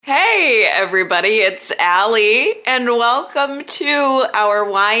Hey everybody, it's Allie, and welcome to our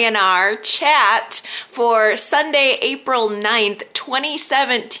Y&R chat for Sunday, April 9th,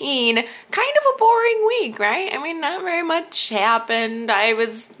 2017. Kind of a boring week, right? I mean, not very much happened. I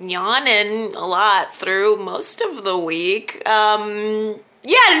was yawning a lot through most of the week. I'm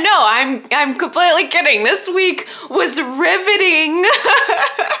completely kidding. This week was riveting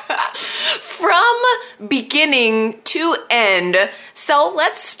from beginning to end. So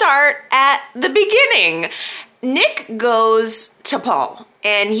let's start at the beginning. Nick goes to Paul,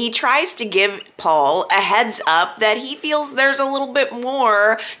 and he tries to give Paul a heads up that he feels there's a little bit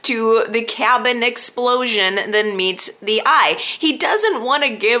more to the cabin explosion than meets the eye. He doesn't want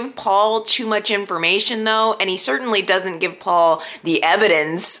to give Paul too much information, though, and he certainly doesn't give Paul the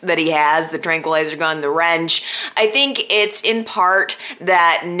evidence that he has, the tranquilizer gun, the wrench. I think it's in part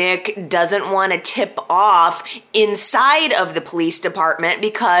that Nick doesn't want to tip off inside of the police department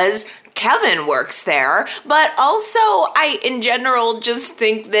because Kevin works there, but also I, in general, just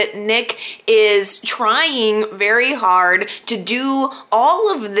think that Nick is trying very hard to do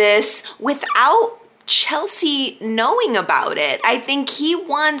all of this without Chelsea knowing about it. I think he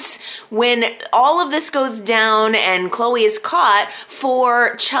wants, when all of this goes down and Chloe is caught,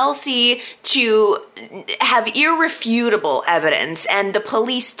 for Chelsea to have irrefutable evidence and the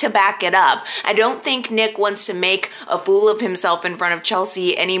police to back it up. I don't think Nick wants to make a fool of himself in front of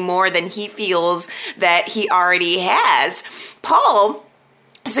Chelsea any more than he feels that he already has. Paul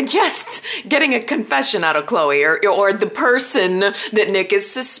suggests getting a confession out of Chloe or the person that Nick is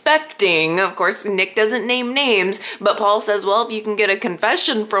suspecting. Of course, Nick doesn't name names, but Paul says, well, if you can get a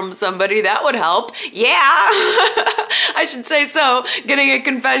confession from somebody, that would help. Yeah, I should say so. Getting a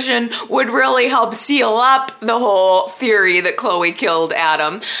confession would really help seal up the whole theory that Chloe killed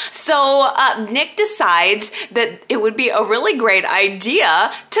Adam. So Nick decides that it would be a really great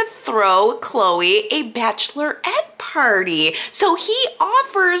idea to throw Chloe a bachelorette party. So he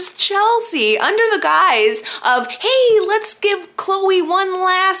offers Chelsea, under the guise of, hey, let's give Chloe one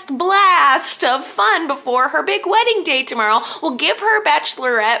last blast of fun before her big wedding day tomorrow. We'll give her a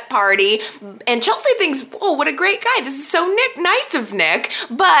bachelorette party. And Chelsea thinks, oh, what a great guy. This is so nice of Nick.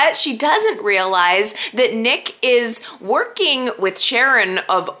 But she doesn't realize that Nick is working with Sharon,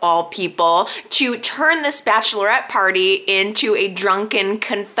 of all people, to turn this bachelorette party into a drunken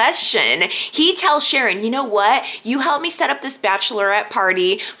confession. He tells Sharon, you know what? You help me set up this bachelorette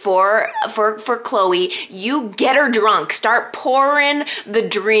party for Chloe. You get her drunk. Start pouring the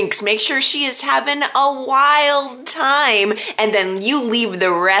drinks. Make sure she is having a wild time. And then you leave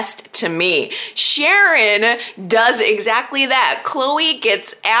the rest to me. Sharon does exactly that. Chloe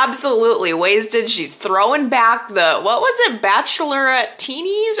gets absolutely wasted. She's throwing back bachelorette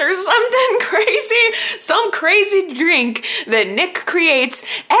teenies or something crazy? Some crazy drink that Nick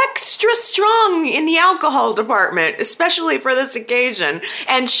creates extra strong in the alcohol department, especially for this occasion.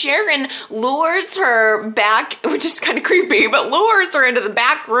 And Sharon lures her back, which is kind of creepy, but lures her into the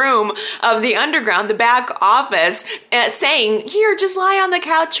back room of the underground, the back office, saying, here, just lie on the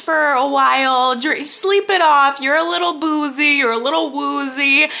couch for a while, sleep it off, you're a little boozy, you're a little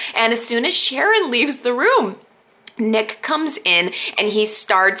woozy. And as soon as Sharon leaves the room, Nick comes in and he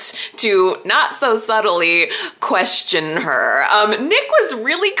starts to, not so subtly, question her. Nick was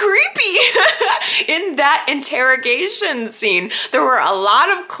really creepy in that interrogation scene. There were a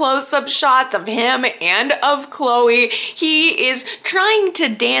lot of close-up shots of him and of Chloe. He is trying to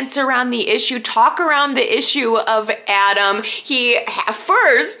dance around the issue, talk around the issue of Adam. He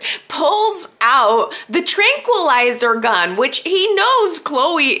first pulls out the tranquilizer gun, which he knows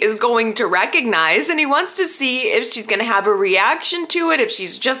Chloe is going to recognize, and he wants to see if she's gonna have a reaction to it, if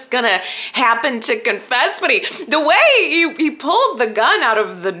she's just gonna happen to confess. But the way he pulled the gun out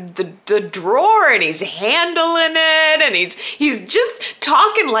of the drawer, and he's handling it, and he's just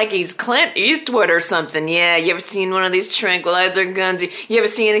talking like he's Clint Eastwood or something. Yeah, you ever seen one of these tranquilizer guns? You ever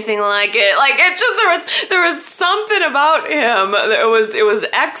see anything like it? Like, it's just there was something about him that it was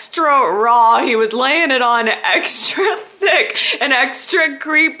extra raw. He was laying it on extra thick and extra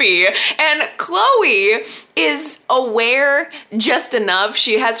creepy. And Chloe is aware just enough,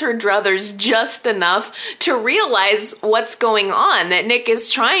 she has her druthers just enough to realize what's going on, that Nick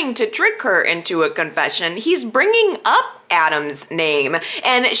is trying to trick her into a confession. He's bringing up Adam's name,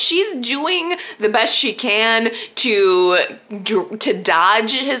 and she's doing the best she can to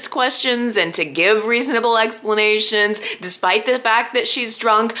dodge his questions and to give reasonable explanations despite the fact that she's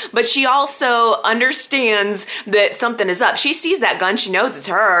drunk. But she also understands that something is up. She sees that gun, she knows it's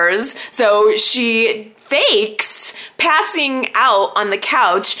hers, so she fakes passing out on the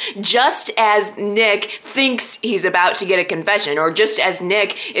couch just as Nick thinks he's about to get a confession, or just as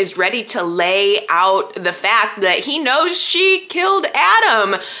Nick is ready to lay out the fact that he knows she killed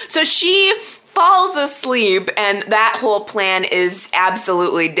Adam. So she falls asleep, and that whole plan is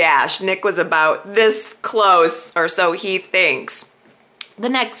absolutely dashed. Nick was about this close, or so he thinks. The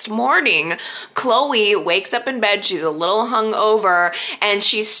next morning, Chloe wakes up in bed. She's a little hungover, and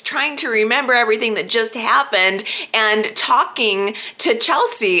she's trying to remember everything that just happened and talking to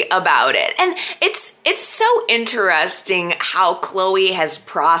Chelsea about it. And it's so interesting how Chloe has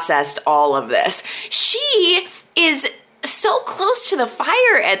processed all of this. She is so close to the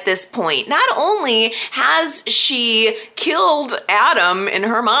fire at this point. Not only has she killed Adam in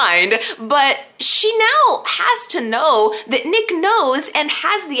her mind, but she now has to know that Nick knows and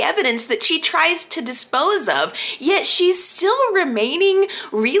has the evidence that she tries to dispose of, yet she's still remaining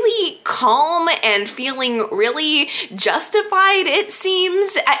really calm and feeling really justified, it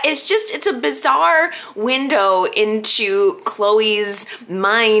seems. It's a bizarre window into Chloe's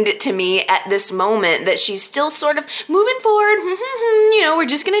mind to me at this moment, that she's still sort of moving forward. We're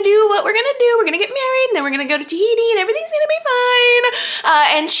just gonna do what we're gonna do. We're gonna get married, and then we're gonna go to Tahiti, and everything's gonna be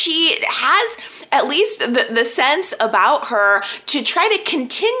fine. And she has at least the sense about her to try to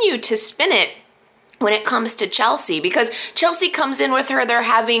continue to spin it when it comes to Chelsea, because Chelsea comes in with her. They're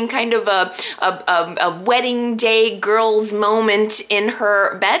having kind of a wedding day girls moment in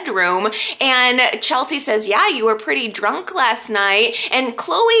her bedroom, and Chelsea says, yeah, you were pretty drunk last night, and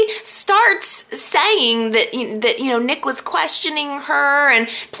Chloe starts saying that Nick was questioning her and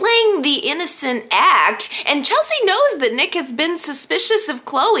playing the innocent act, and Chelsea knows that Nick has been suspicious of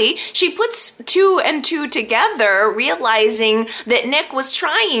Chloe. She puts two and two together, realizing that Nick was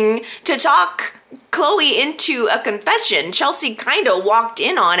trying to talk Chloe into a confession. Chelsea kind of walked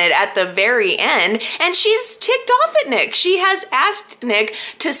in on it at the very end, and she's ticked off at Nick. She has asked Nick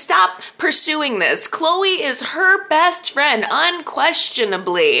to stop pursuing this. Chloe is her best friend,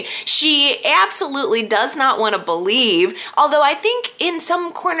 unquestionably. She absolutely does not want to believe, although I think in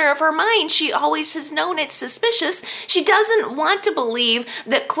some corner of her mind, she always has known it's suspicious. She doesn't want to believe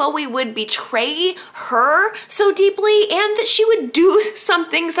that Chloe would betray her so deeply, and that she would do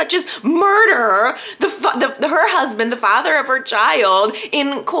something such as murder her husband, the father of her child,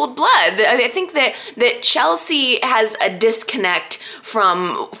 in cold blood. I think that Chelsea has a disconnect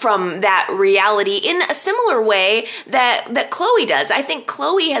from that reality in a similar way that Chloe does. I think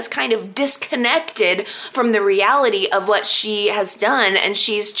Chloe has kind of disconnected from the reality of what she has done, and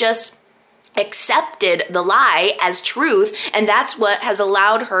she's just accepted the lie as truth, and that's what has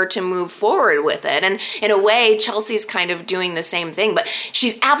allowed her to move forward with it. And in a way, Chelsea's kind of doing the same thing, but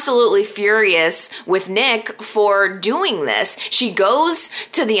she's absolutely furious with Nick for doing this. She goes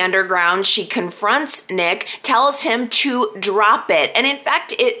to the underground, she confronts Nick, tells him to drop it, and in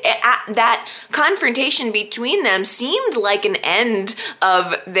fact, that confrontation between them seemed like an end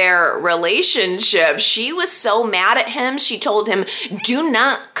of their relationship. She was so mad at him, she told him, do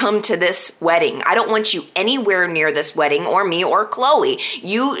not come to this wedding. I don't want you anywhere near this wedding, or me or Chloe.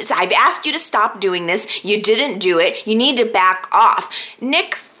 I've asked you to stop doing this. You didn't do it. You need to back off.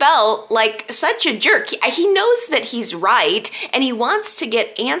 Nick felt like such a jerk. He knows that he's right, and he wants to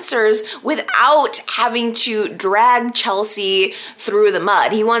get answers without having to drag Chelsea through the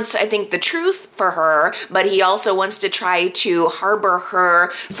mud. He wants, I think, the truth for her, but he also wants to try to harbor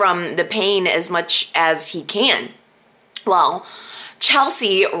her from the pain as much as he can. Well,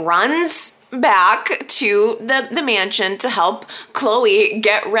 Chelsea runs back to the mansion to help Chloe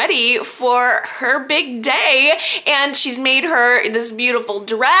get ready for her big day, and she's made her this beautiful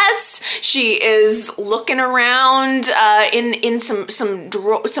dress. She is looking around in some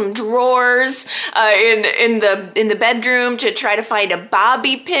drawers in the bedroom to try to find a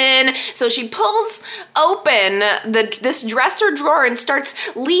bobby pin. So she pulls open this dresser drawer and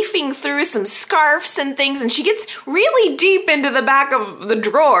starts leafing through some scarves and things, and she gets really deep into the back of the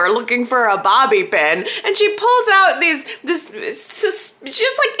drawer looking for a bobby pin, and she pulls out it's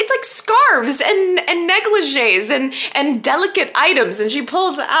like scarves and negligees and delicate items, and she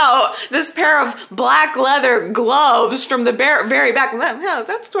pulls out this pair of black leather gloves from the very back. Well,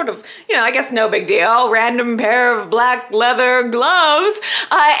 that's sort of, I guess no big deal, random pair of black leather gloves,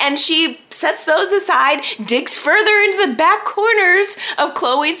 and she sets those aside, digs further into the back corners of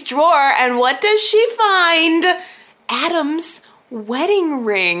Chloe's drawer, and what does she find? Adam's wedding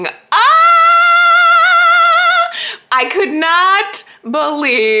ring. I could not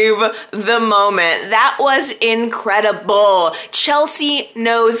believe the moment. That was incredible. Chelsea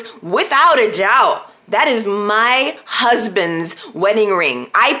knows without a doubt That is my husband's wedding ring.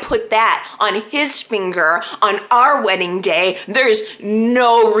 I put that on his finger on our wedding day. There's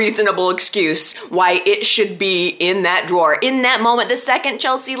no reasonable excuse why it should be in that drawer. In that moment, the second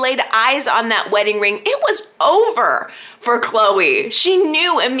Chelsea laid eyes on that wedding ring, it was over for Chloe. She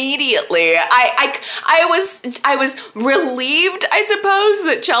knew immediately. I was relieved, I suppose,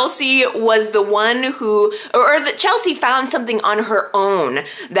 that Chelsea was the one who, or that Chelsea found something on her own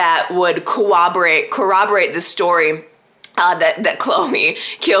that would corroborate the story that Chloe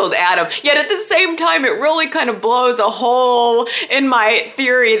killed Adam. Yet at the same time, it really kind of blows a hole in my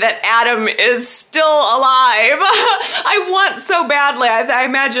theory that Adam is still alive. I want so badly. I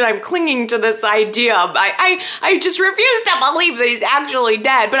imagine I'm clinging to this idea. I just refuse to believe that he's actually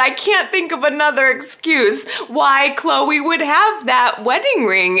dead, but I can't think of another excuse why Chloe would have that wedding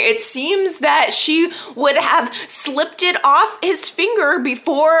ring. It seems that she would have slipped it off his finger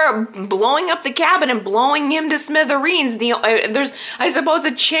before blowing up the cabin and blowing him to smithereens. There's, I suppose,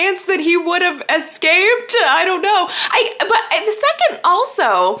 a chance that he would have escaped. I don't know. But the second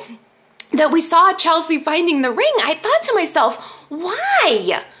also that we saw Chelsea finding the ring, I thought to myself,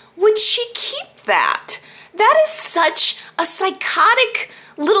 why would she keep that? That is such a psychotic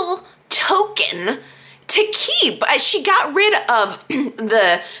little token to keep. She got rid of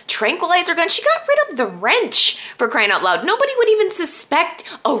the tranquilizer gun. She got rid of the wrench, for crying out loud. Nobody would even suspect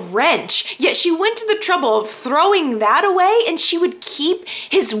a wrench. Yet she went to the trouble of throwing that away, and she would keep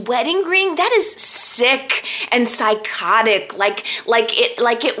his wedding ring. That is sick and psychotic. Like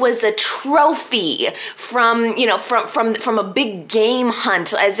it was a trophy from a big game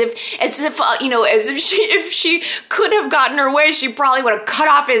hunt. As if if she could have gotten her way, she probably would have cut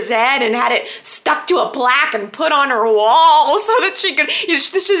off his head and had it stuck to a plaque and put on her wall so that she could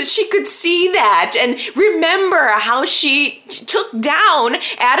see that and remember how she took down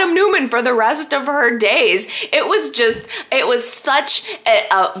Adam Newman for the rest of her days. It was such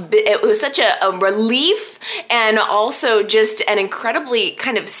a relief, and also just an incredibly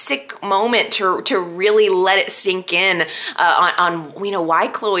kind of sick moment to really let it sink in on why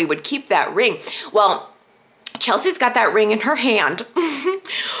Chloe would keep that ring. Well, Chelsea's got that ring in her hand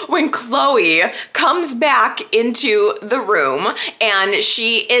when Chloe comes back into the room, and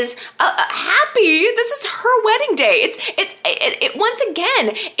she is happy. This is her wedding day. It once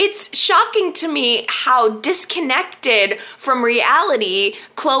again, it's shocking to me how disconnected from reality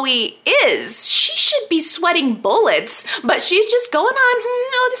Chloe is. She should be sweating bullets, but she's just going on,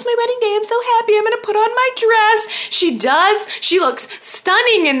 oh, this is my wedding day. I'm so happy. I'm going to put on my dress. She does. She looks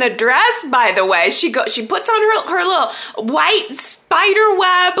stunning in the dress, by the way. She puts on her little white spider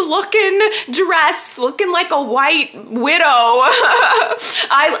web looking dress, looking like a white widow.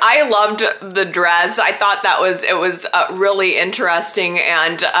 I loved the dress. I thought it was really interesting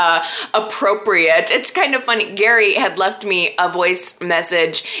and appropriate. It's kind of funny. Gary had left me a voice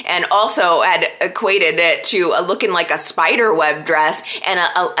message and also had equated it to looking like a spider web dress, and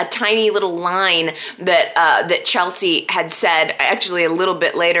a tiny little line that Chelsea had said actually a little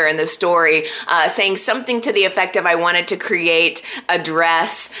bit later in the story, saying something to the effect of, I wanted to create a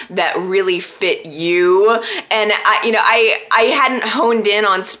dress that really fit you. And I hadn't honed in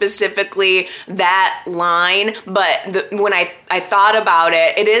on specifically that line, but when I thought about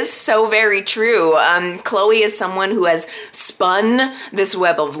it, it is so very true. Chloe is someone who has spun this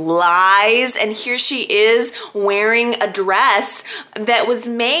web of lies, and here she is wearing a dress that was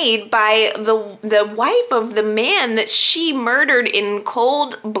made by the wife of the man that she murdered in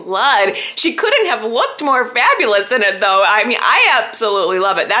cold blood. She couldn't have looked more fabulous in it, though. I mean, I absolutely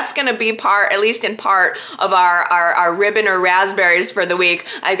love it. That's going to be part, at least in part, of our ribbon or raspberries for the week.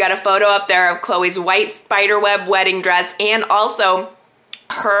 I've got a photo up there of Chloe's white spiderweb wedding dress, and also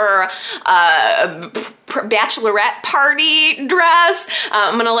her bachelorette party dress.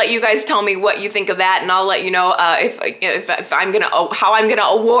 I'm gonna let you guys tell me what you think of that, and I'll let you know if how I'm gonna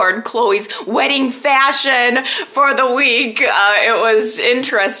award Chloe's wedding fashion for the week. It was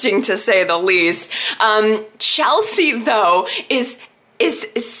interesting to say the least. Chelsea, though, is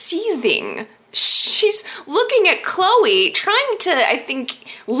seething. She's looking at Chloe, trying to, I think,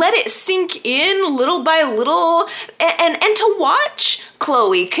 let it sink in little by little, and to watch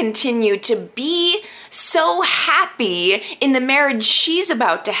Chloe continue to be so happy in the marriage she's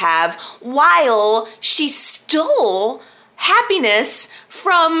about to have, while she stole happiness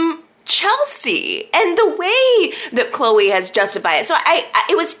from Chelsea, and the way that Chloe has justified it. So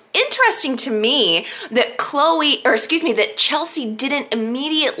it was interesting to me that that Chelsea didn't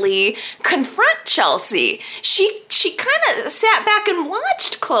immediately confront Chelsea. She kind of sat back and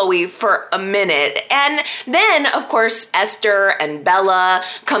watched Chloe for a minute. And then, of course, Esther and Bella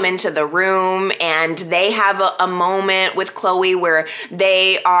come into the room and they have a moment with Chloe where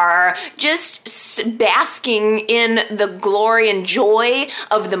they are just basking in the glory and joy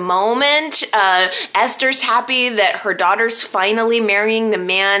of the moment. Esther's happy that her daughter's finally marrying the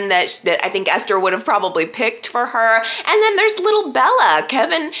man that I think Esther would have probably picked for her. And then there's little Bella.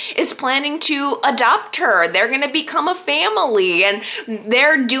 Kevin is planning to adopt her. They're going to become a family, and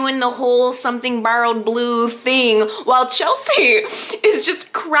they're doing the whole something borrowed blue thing while Chelsea is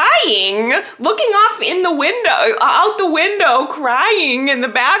just crying, looking off out the window, crying in the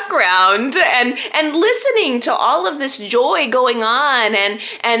background and listening to all of this joy going on,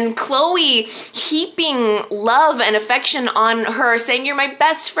 and Chloe heaping love and affection on her, saying, "You're my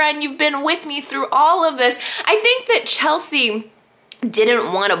best friend. You've been with me through all of this." I think that Chelsea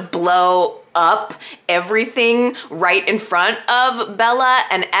didn't want to blow up everything right in front of Bella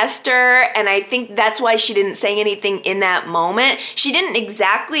and Esther, and I think that's why she didn't say anything in that moment. She didn't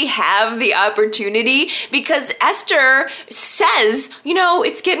exactly have the opportunity because Esther says,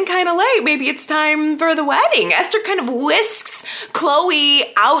 it's getting kind of late. Maybe it's time for the wedding. Esther kind of whisks Chloe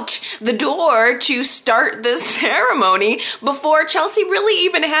out the door to start the ceremony before Chelsea really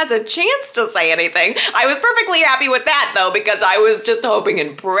even has a chance to say anything. I was perfectly happy with that, though, because I was just hoping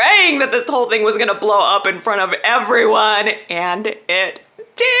and praying that this whole thing was going to blow up in front of everyone, and it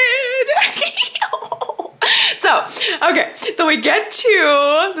did. So we get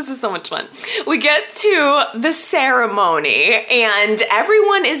to, this is so much fun. We get to the ceremony and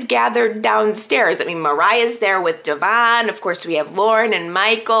everyone is gathered downstairs. I mean, Mariah's there with Devon. Of course, we have Lauren and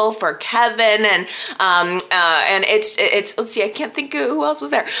Michael for Kevin, and it's let's see, I can't think of who else was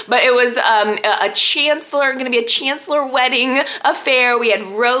there, but it was going to be a chancellor wedding affair. We had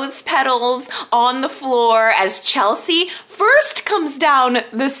rose petals on the floor as Chelsea first comes down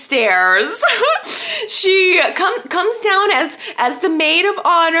the stairs. She comes down as the maid of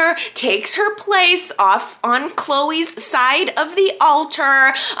honor, takes her place off on Chloe's side of the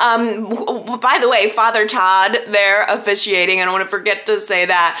altar. By the way, Father Todd there officiating. I don't want to forget to say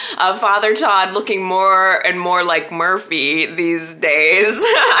that. Father Todd looking more and more like Murphy these days.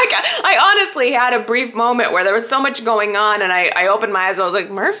 I honestly had a brief moment where there was so much going on and I opened my eyes and I was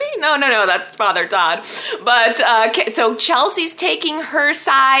like, Murphy? No, that's Father Todd. But so Chelsea's taking her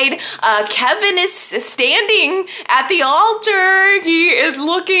side. Kevin is standing at the altar. He is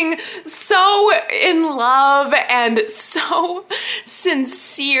looking so in love and so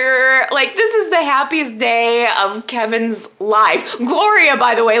sincere. Like, this is the happiest day of Kevin's life. Gloria,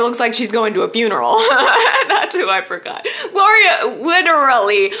 by the way, looks like she's going to a funeral. That's who I forgot. Gloria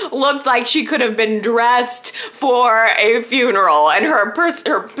literally looked like she could have been dressed for a funeral, and her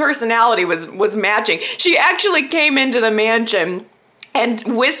personality was matching. She actually came into the mansion and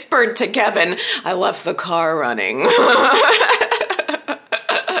whispered to Kevin, "I left the car running."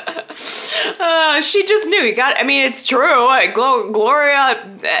 She just knew. It's true. Gloria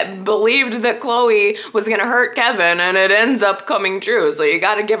believed that Chloe was going to hurt Kevin, and it ends up coming true, so you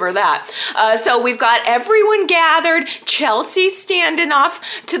got to give her that. So we've got everyone gathered. Chelsea standing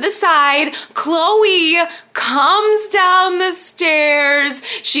off to the side. Chloe comes down the stairs.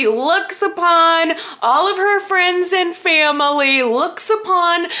 She looks upon all of her friends and family, looks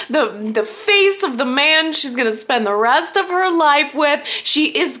upon the face of the man she's going to spend the rest of her life with.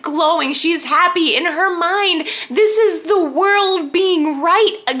 She is glowing. She's happy in her mind. This is the world being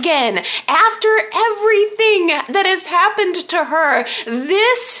right again. After everything that has happened to her,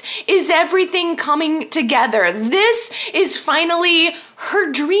 this is everything coming together. This is finally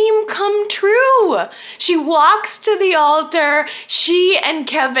her dream come true. She walks to the altar. She and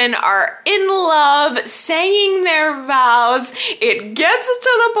Kevin are in love, saying their vows. It gets to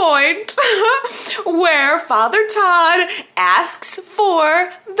the point where Father Todd asks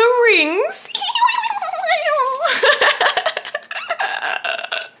for the rings.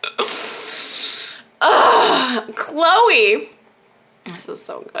 Chloe, this is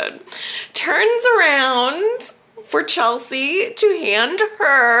so good, turns around for Chelsea to hand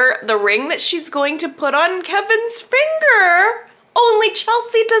her the ring that she's going to put on Kevin's finger. Only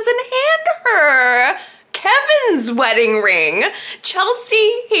Chelsea doesn't hand her Kevin's wedding ring.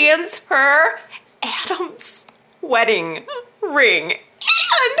 Chelsea hands her Adam's wedding ring.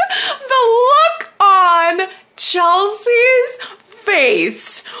 And the look on Chelsea's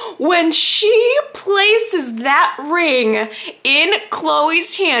face when she places that ring in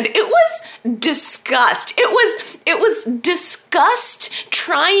Chloe's hand, it was disgust. It was disgust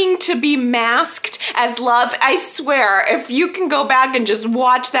trying to be masked as love. I swear, if you can go back and just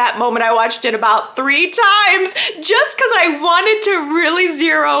watch that moment, I watched it about 3 times just because I wanted to really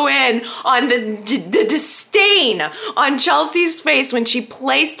zero in on the disdain on Chelsea's face when she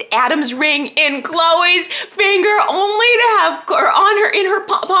placed Adam's ring in Chloe's finger, only to have, or on her, in her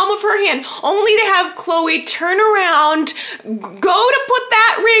palm of her hand, only to have Chloe turn around, go to put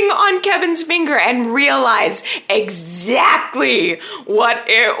that ring on Kevin's finger, and realize exactly what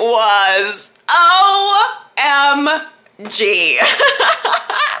it was. OMG.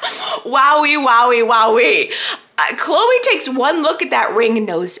 Wowie, wowie, wowie. Chloe takes one look at that ring and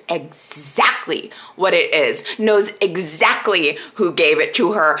knows exactly what it is, knows exactly who gave it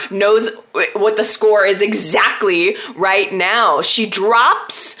to her, knows what the score is exactly right now. She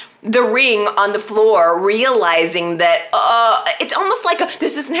drops the ring on the floor, realizing that it's almost like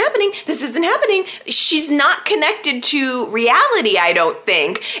this isn't happening. She's not connected to reality, I don't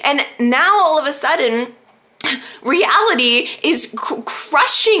think. And now all of a sudden, reality is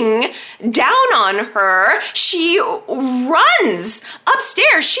crushing down on her. She runs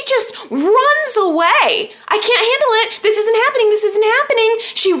upstairs. She just runs away. I can't handle it. This isn't happening.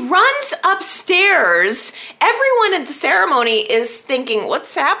 She runs upstairs. Everyone at the ceremony is thinking,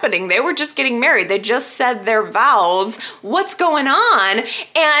 what's happening? They were just getting married. They just said their vows. What's going on?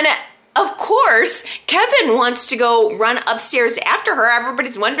 And of course, Kevin wants to go run upstairs after her.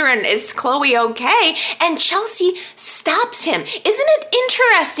 Everybody's wondering, is Chloe okay? And Chelsea stops him. Isn't it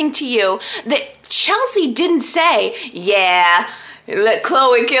interesting to you that Chelsea didn't say, yeah, that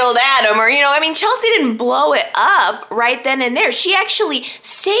Chloe killed Adam, or, Chelsea didn't blow it up right then and there. She actually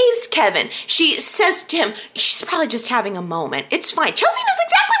saves Kevin. She says to him, she's probably just having a moment. It's fine. Chelsea knows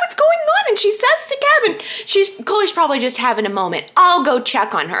exactly what's going on, and she says to Kevin, Chloe's probably just having a moment. I'll go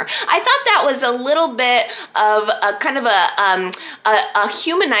check on her. I thought that was a little bit of a kind of a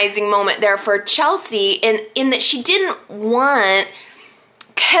humanizing moment there for Chelsea in that she didn't want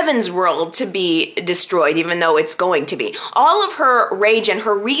Kevin's world to be destroyed, even though it's going to be. All of her rage and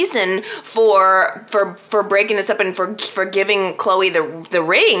her reason for breaking this up and for giving Chloe the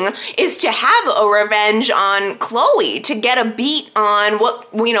ring is to have a revenge on Chloe, to get a beat on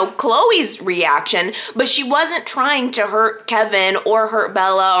Chloe's reaction, but she wasn't trying to hurt Kevin or hurt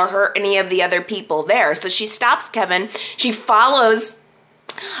Bella or hurt any of the other people there. So she stops Kevin. She follows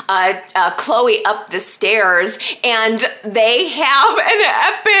Chloe up the stairs, and they have an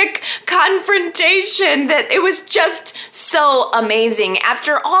epic confrontation that it was just so amazing.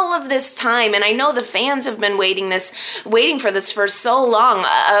 After all of this time, and I know the fans have been waiting for this for so long,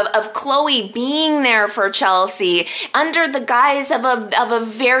 of Chloe being there for Chelsea under the guise of a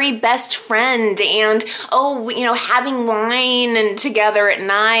very best friend, and having wine and together at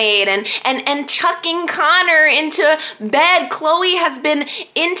night, and tucking Connor into bed. Chloe has been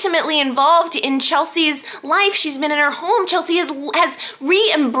intimately involved in Chelsea's life. She's been in her home. Chelsea has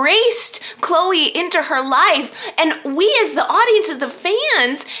re-embraced Chloe into her life. And we as the audience, as the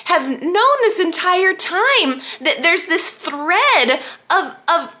fans, have known this entire time that there's this thread of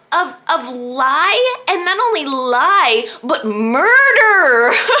lie, and not only lie, but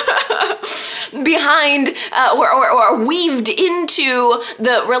murder behind or weaved into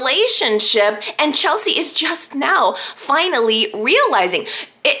the relationship. And Chelsea is just now finally realizing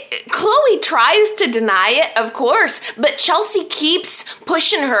it. Chloe tries to deny it, of course, but Chelsea keeps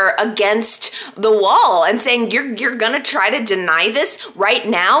pushing her against the wall and saying, you're gonna try to deny this right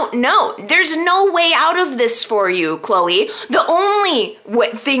now? No, there's no way out of this for you, Chloe. The only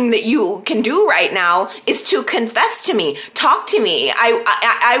thing that you can do right now is to confess to me, talk to me.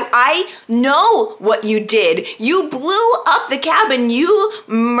 I know what you did. You blew up the cabin. You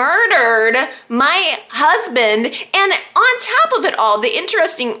murdered my husband. And on top of it all, the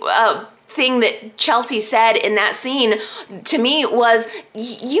interesting thing that Chelsea said in that scene to me was,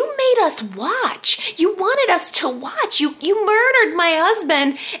 you made us watch. You wanted us to watch. You murdered my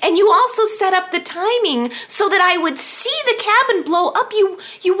husband, and you also set up the timing so that I would see the cabin blow up. You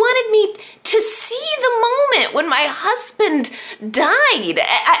wanted me to see the moment when my husband died.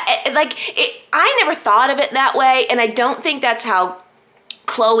 I never thought of it that way, and I don't think that's how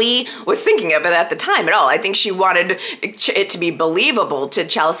Chloe was thinking of it at the time at all. I think she wanted it to be believable to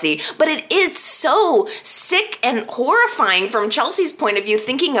Chelsea, but it is so sick and horrifying from Chelsea's point of view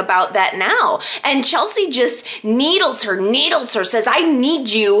thinking about that now. And Chelsea just needles her, says, I need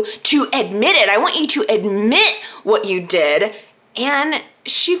you to admit it. I want you to admit what you did. And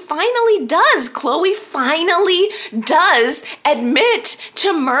she finally does. Chloe finally does admit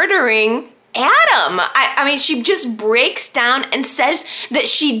to murdering Adam. I mean, she just breaks down and says that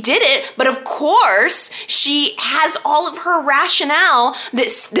she did it, but of course she has all of her rationale that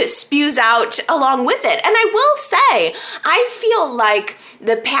spews out along with it. And I will say, I feel like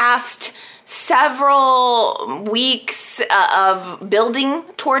the past several weeks of building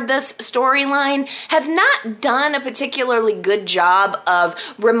toward this storyline have not done a particularly good job of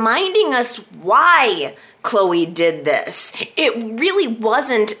reminding us why Chloe did this. It really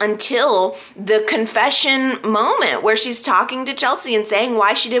wasn't until the confession moment where she's talking to Chelsea and saying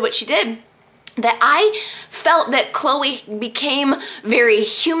why she did what she did that I felt that Chloe became very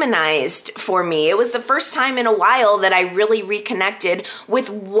humanized for me. It was the first time in a while that I really reconnected with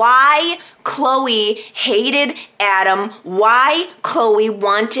why Chloe hated Adam, why Chloe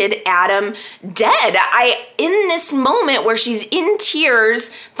wanted Adam dead. In this moment where she's in tears,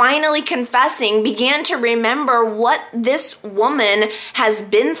 finally confessing, began to remember what this woman has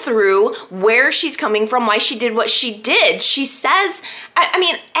been through, where she's coming from, why she did what she did. She says, I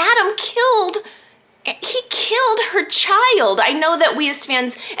mean, Adam killed her child. I know that we as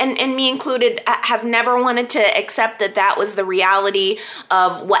fans, and me included, have never wanted to accept that was the reality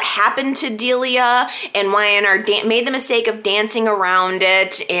of what happened to Delia, and YNR made the mistake of dancing around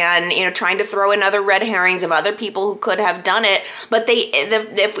it and, trying to throw in other red herrings of other people who could have done it. But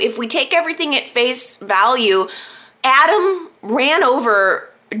if we take everything at face value, Adam ran over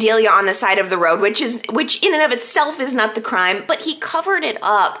Delia on the side of the road, which in and of itself is not the crime, but he covered it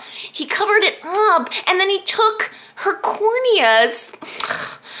up. And then he took her corneas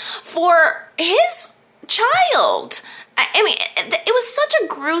for his child. I mean, it was such a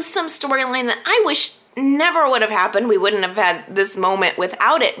gruesome storyline that I wish never would have happened. We wouldn't have had this moment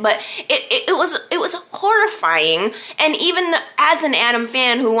without it, but it was horrifying. And even as an Adam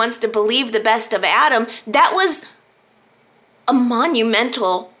fan who wants to believe the best of Adam, that was a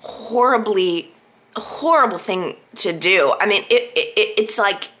monumental, horrible thing to do. I mean, it's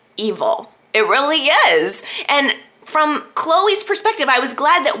like evil. It really is. And from Chloe's perspective, I was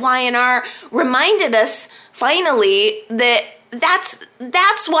glad that YNR reminded us finally that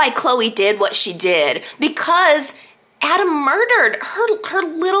that's why Chloe did what she did, because Adam murdered her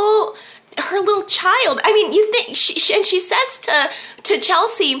little child. I mean, you think she says to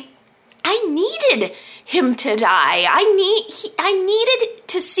Chelsea, I needed him to die. I needed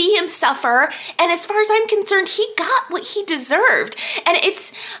to see him suffer, and as far as I'm concerned, he got what he deserved. And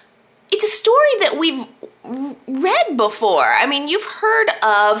it's a story that we've read before. I mean, you've heard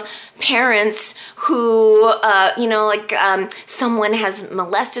of parents who, someone has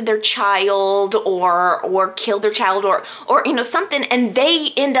molested their child or killed their child or something, and they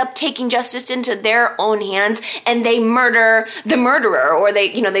end up taking justice into their own hands and they murder the murderer, or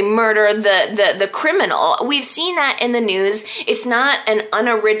they murder the criminal. We've seen that in the news. It's not an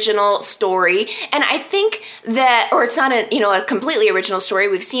unoriginal story, and I think that, or it's not a completely original story.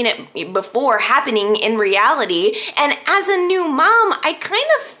 We've seen it before happening in reality, and as a new mom, I kind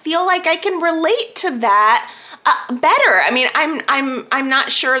of feel like I can relate to that better. I mean, I'm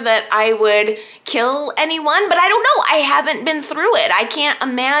not sure that I would kill anyone, but I don't know. I haven't been through it. I can't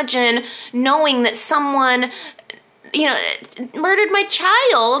imagine knowing that someone murdered my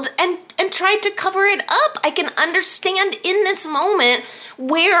child and tried to cover it up. I can understand in this moment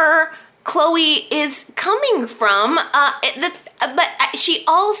where Chloe is coming from, but she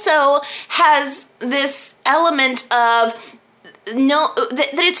also has this element of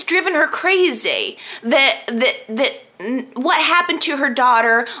that it's driven her crazy. That what happened to her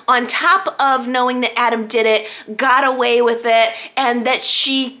daughter, on top of knowing that Adam did it, got away with it, and that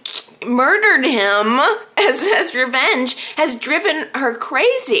she murdered him as revenge, has driven her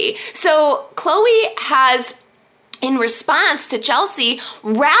crazy. So Chloe has, in response to Chelsea,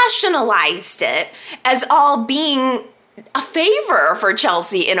 rationalized it as all being a favor for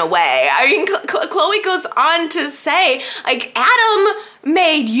Chelsea in a way. I mean, Chloe goes on to say, like, Adam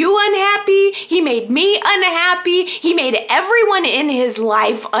made you unhappy, he made me unhappy, he made everyone in his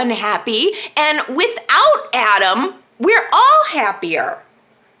life unhappy, and without Adam, we're all happier.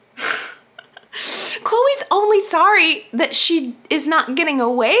 Chloe's only sorry that she is not getting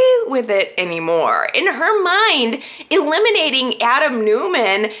away with it anymore. In her mind, eliminating Adam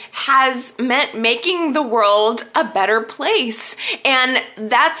Newman has meant making the world a better place. And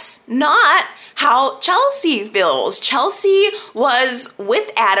that's not how Chelsea feels. Chelsea was with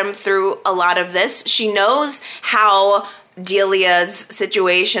Adam through a lot of this. She knows how Delia's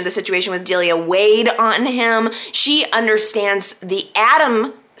situation, the situation with Delia, weighed on him. She understands the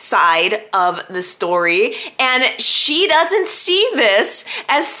Adam side of the story, and she doesn't see this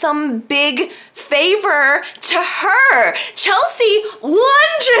as some big favor to her. Chelsea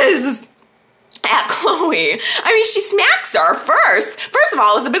lunges at Chloe. I mean, she smacks her first. First of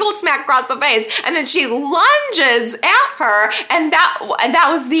all, it was a big old smack across the face, and then she lunges at her, and that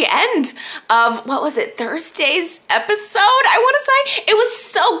was the end of, what was it, Thursday's episode, I want to say? It was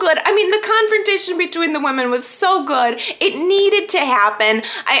so good. I mean, the confrontation between the women was so good. It needed to happen.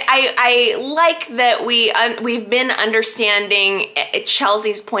 I like that we've been understanding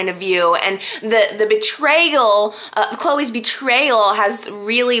Chelsea's point of view, and the betrayal, Chloe's betrayal has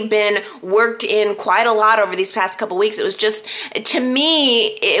really been worked in quite a lot over these past couple weeks. It was just, to me,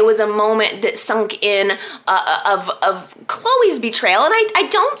 it was a moment that sunk in of Chloe's betrayal, and I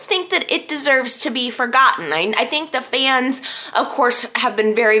don't think that it deserves to be forgotten. I think the fans, of course, have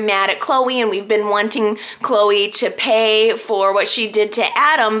been very mad at Chloe, and we've been wanting Chloe to pay for what she did to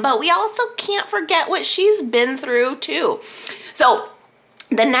Adam, but we also can't forget what she's been through too. So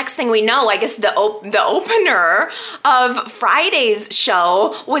the next thing we know, I guess the opener of Friday's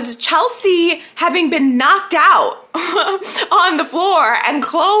show was Chelsea having been knocked out on the floor and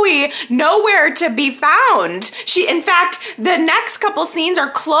Chloe nowhere to be found. In fact, the next couple scenes are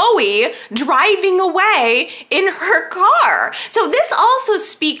Chloe driving away in her car. So this also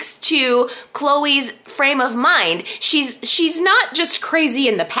speaks to Chloe's frame of mind. She's not just crazy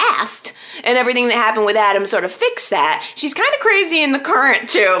in the past, and everything that happened with Adam sort of fixed that. She's kind of crazy in the current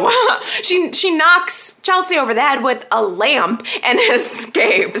too. She knocks Chelsea over the head with a lamp and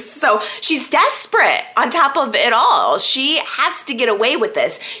escapes. So she's desperate on top of it all. She has to get away with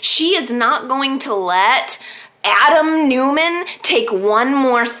this. She is not going to let Adam Newman take one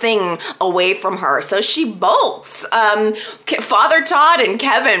more thing away from her. So she bolts. Father Todd and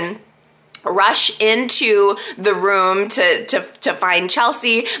Kevin rush into the room to find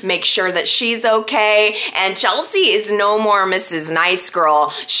Chelsea, make sure that she's okay, and Chelsea is no more Mrs. Nice Girl.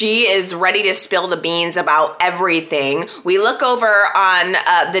 She is ready to spill the beans about everything. We look over on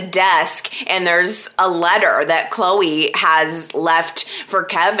the desk, and there's a letter that Chloe has left for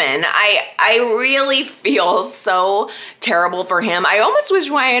Kevin. I really feel so terrible for him. I almost wish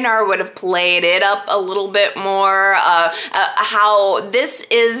YNR would have played it up a little bit more, how this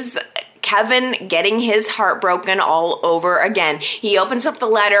is Kevin getting his heart broken all over again. He opens up the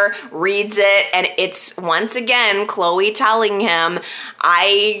letter, reads it, and it's once again Chloe telling him,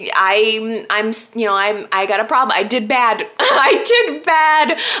 I got a problem. I did bad.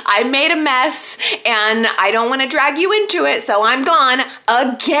 I made a mess, and I don't want to drag you into it, so I'm gone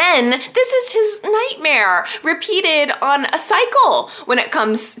again. This is his nightmare repeated on a cycle when it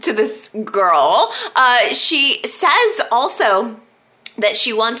comes to this girl. She says also that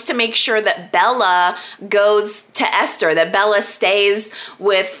she wants to make sure that Bella goes to Esther, that Bella stays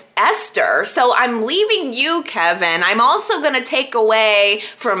with Esther. So I'm leaving you, Kevin. I'm also going to take away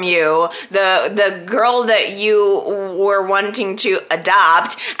from you the girl that you were wanting to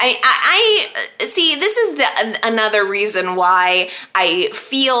adopt. I see, this is another reason why I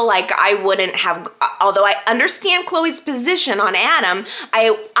feel like I wouldn't have, although I understand Chloe's position on Adam,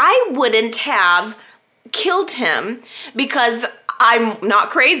 I wouldn't have killed him because I'm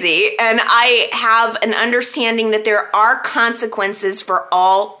not crazy, and I have an understanding that there are consequences for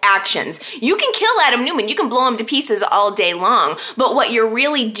all actions. You can kill Adam Newman, you can blow him to pieces all day long, but what you're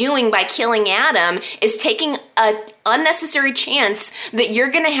really doing by killing Adam is taking an unnecessary chance that you're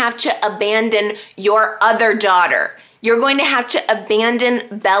going to have to abandon your other daughter. You're going to have to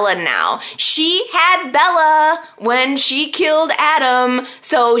abandon Bella now. She had Bella when she killed Adam,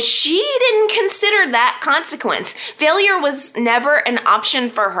 so she didn't consider that consequence. Failure was never an option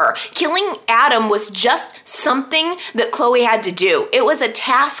for her. Killing Adam was just something that Chloe had to do. It was a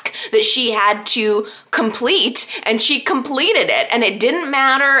task that she had to complete, and she completed it. And it didn't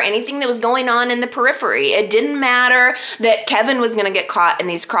matter anything that was going on in the periphery. It didn't matter that Kevin was going to get caught in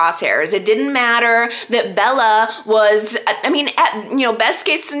these crosshairs. It didn't matter that Bella was, best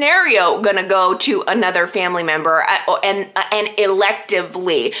case scenario, gonna go to another family member and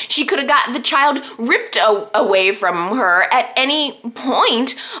electively. She could have got the child ripped away from her at any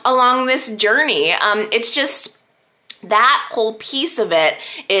point along this journey. It's just, that whole piece of it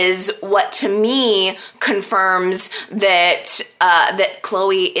is what to me confirms that that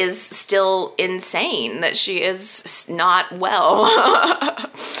Chloe is still insane, that she is not well.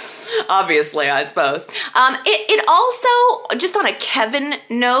 Obviously, I suppose. It also, just on a Kevin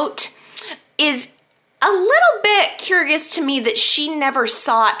note, is a little bit curious to me that she never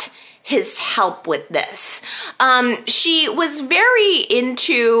sought his help with this. She was very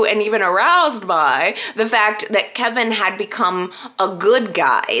into and even aroused by the fact that Kevin had become a good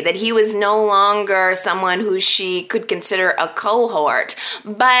guy, that he was no longer someone who she could consider a cohort.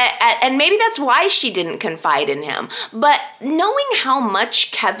 and maybe that's why she didn't confide in him. But knowing how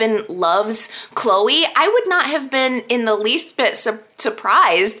much Kevin loves Chloe, I would not have been in the least bit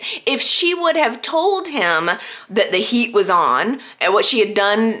surprised if she would have told him that the heat was on and what she had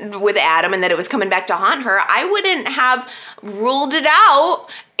done with Adam and that it was coming back to haunt her. I wouldn't have ruled it out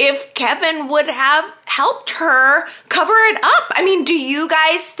if Kevin would have helped her cover it up. I mean, do you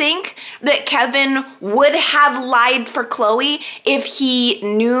guys think that Kevin would have lied for Chloe if he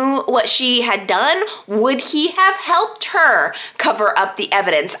knew what she had done? Would he have helped her cover up the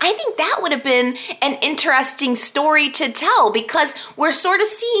evidence? I think that would have been an interesting story to tell, because we're sort of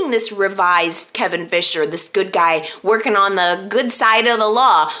seeing this revised Kevin Fisher, this good guy working on the good side of the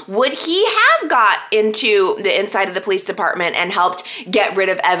law. Would he have got into the inside of the police department and helped get rid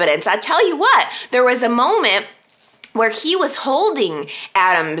of evidence? I tell you what, there was a moment where he was holding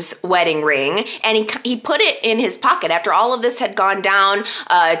Adam's wedding ring and he put it in his pocket. After all of this had gone down,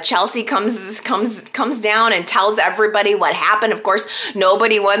 Chelsea comes down and tells everybody what happened. Of course,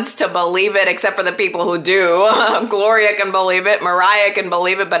 nobody wants to believe it except for the people who do. Gloria can believe it, Mariah can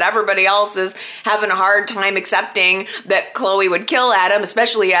believe it, but everybody else is having a hard time accepting that Chloe would kill Adam,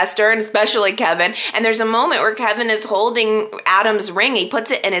 especially Esther and especially Kevin. And there's a moment where Kevin is holding Adam's ring. He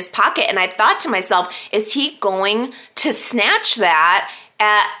puts it in his pocket, and I thought to myself, is he going to snatch that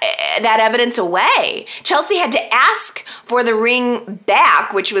evidence away? Chelsea had to ask for the ring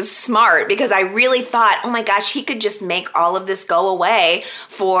back, which was smart, because I really thought, oh my gosh, he could just make all of this go away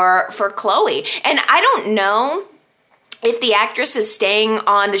for Chloe. And I don't know if the actress is staying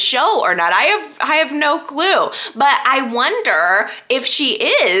on the show or not. I have no clue. But I wonder if she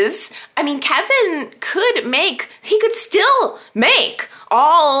is. I mean, Kevin could still make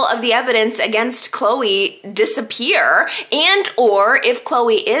all of the evidence against Chloe disappear, and or if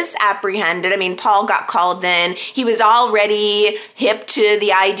Chloe is apprehended. I mean, Paul got called in. He was already hip to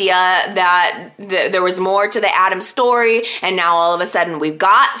the idea that there was more to the Adam story, and now all of a sudden we've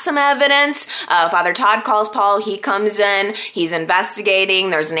got some evidence. Father Todd calls Paul. He comes in. He's investigating.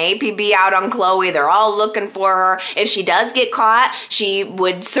 There's an APB out on Chloe. They're all looking for her. If she does get caught, she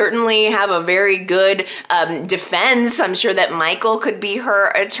would certainly have a very good defense. I'm sure that Michael could be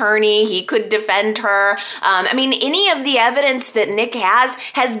her attorney. He could defend her. I mean, any of the evidence that Nick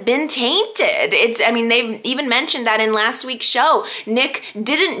has been tainted. They've even mentioned that in last week's show. Nick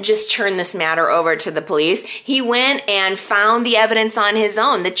didn't just turn this matter over to the police. He went and found the evidence on his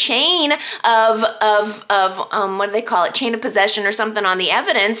own. The chain of what do they call it? Chain of possession or something on the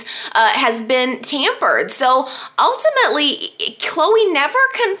evidence has been tampered. So ultimately, Chloe never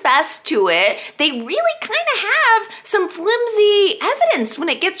confessed to it. They really kind of have some flimsy evidence when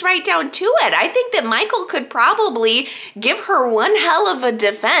it gets right down to it. I think that Michael could probably give her one hell of a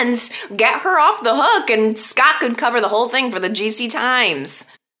defense, get her off the hook, and Scott could cover the whole thing for the GC Times.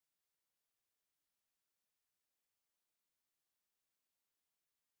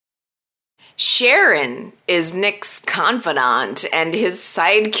 Sharon is Nick's confidant and his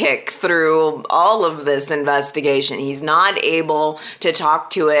sidekick through all of this investigation. He's not able to talk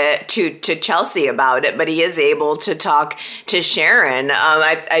to Chelsea about it, but he is able to talk to Sharon.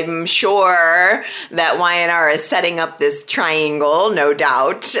 I'm sure that YNR is setting up this triangle, no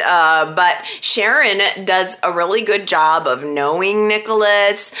doubt. But Sharon does a really good job of knowing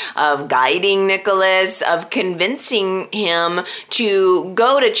Nicholas, of guiding Nicholas, of convincing him to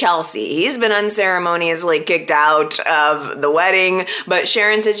go to Chelsea. He's been unceremoniously kicked out of the wedding, but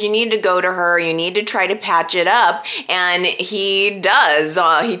Sharon says you need to go to her, you need to try to patch it up, and he does.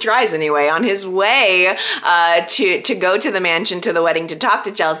 He tries anyway. On his way to go to the mansion, to the wedding, to talk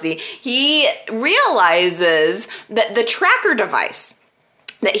to Chelsea, he realizes that the tracker device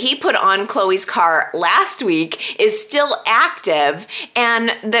that he put on Chloe's car last week is still active, and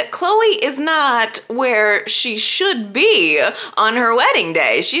that Chloe is not where she should be on her wedding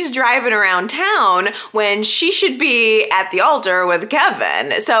day. She's driving around town when she should be at the altar with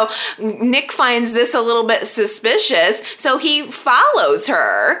Kevin. So Nick finds this a little bit suspicious, so he follows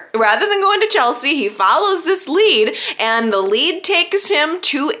her. Rather than going to Chelsea, he follows this lead, and the lead takes him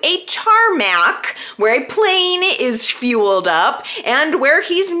to a tarmac where a plane is fueled up and where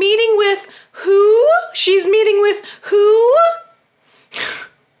he's meeting with who? She's meeting with who?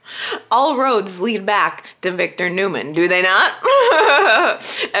 All roads lead back to Victor Newman, do they not?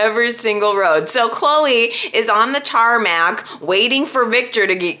 Every single road. So Chloe is on the tarmac waiting for Victor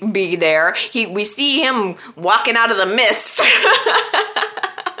to be there. We see him walking out of the mist.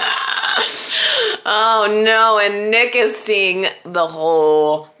 Oh no, and Nick is seeing the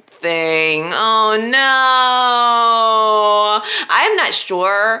whole thing. Oh no. I'm not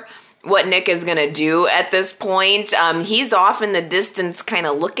sure what Nick is going to do at this point. He's off in the distance kind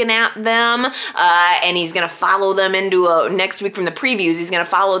of looking at them, and he's going to follow them into next week from the previews, he's going to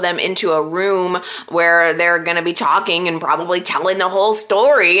follow them into a room where they're going to be talking and probably telling the whole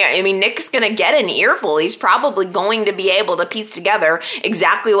story. I mean, Nick's going to get an earful. He's probably going to be able to piece together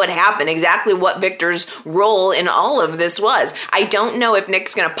exactly what happened, exactly what Victor's role in all of this was. I don't know if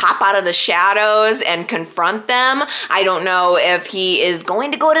Nick's going to pop out of the shadows and confront them. I don't know if he is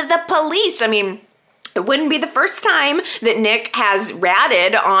going to go to the police. I mean, it wouldn't be the first time that Nick has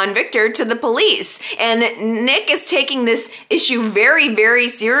ratted on Victor to the police. And Nick is taking this issue very, very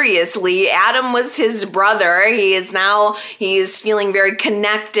seriously. Adam was his brother. He is feeling very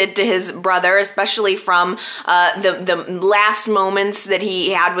connected to his brother, especially from the last moments that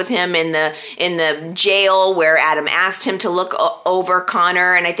he had with him in the jail, where Adam asked him to look over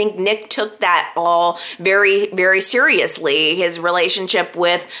Connor. And I think Nick took that all very, very seriously. His relationship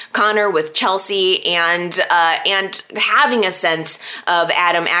with Connor, with Chelsea, and having a sense of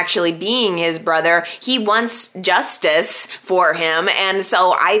Adam actually being his brother. He wants justice for him, and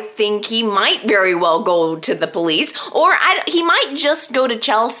so I think he might very well go to the police, or he might just go to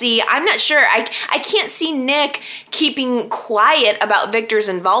Chelsea. I'm not sure. I can't see Nick keeping quiet about Victor's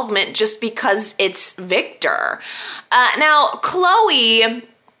involvement just because it's Victor. Now, Chloe,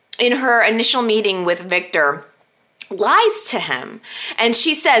 in her initial meeting with Victor, lies to him, and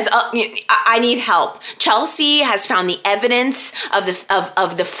she says, I need help. Chelsea has found the evidence of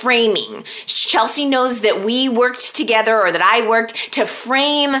the framing. Chelsea knows that we worked together, or that I worked to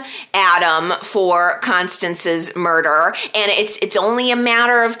frame Adam for Constance's murder, and it's only a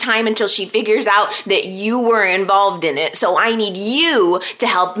matter of time until she figures out that you were involved in it. So I need you to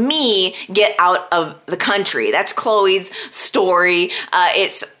help me get out of the country. That's Chloe's story.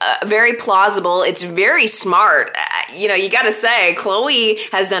 It's very plausible. It's very smart. You gotta say, Chloe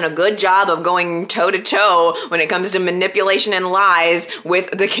has done a good job of going toe-to-toe when it comes to manipulation and lies with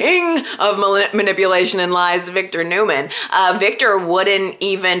the king of manipulation and lies, Victor Newman. Victor wouldn't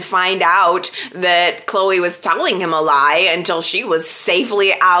even find out that Chloe was telling him a lie until she was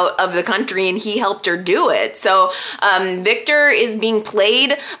safely out of the country and he helped her do it. So Victor is being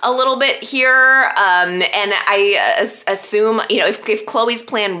played a little bit here, and I assume, if Chloe's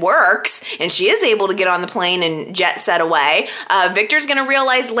plan works and she is able to get on the plane and jet set away, Victor's going to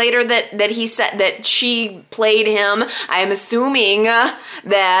realize later that he said that she played him. I'm assuming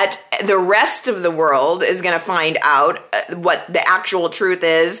that the rest of the world is going to find out what the actual truth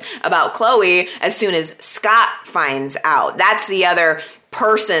is about Chloe as soon as Scott finds out. That's the other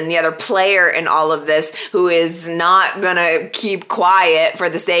person, the other player in all of this, who is not going to keep quiet for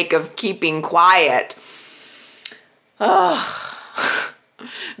the sake of keeping quiet. Ugh.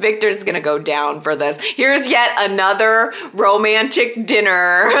 Victor's gonna go down for this. Here's yet another romantic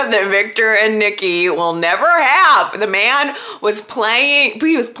dinner that Victor and Nikki will never have. The man was planning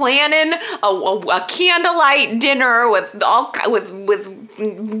a candlelight dinner with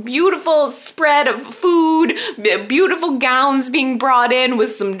beautiful spread of food, beautiful gowns being brought in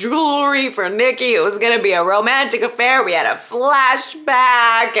with some jewelry for Nikki. It was gonna be a romantic affair. We had a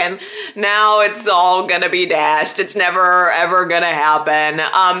flashback, and now it's all gonna be dashed. It's never ever gonna happen.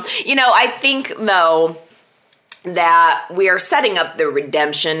 I think, though, that we are setting up the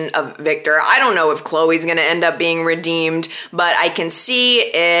redemption of Victor. I don't know if Chloe's going to end up being redeemed, but I can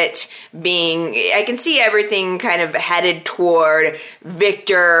see everything kind of headed toward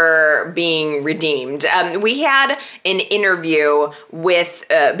Victor being redeemed. We had an interview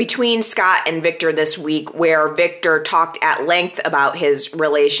between Scott and Victor this week where Victor talked at length about his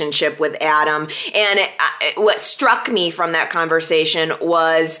relationship with Adam, and what struck me from that conversation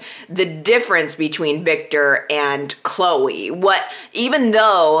was the difference between Victor and Chloe. Even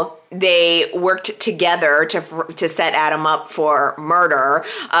though they worked together to set Adam up for murder,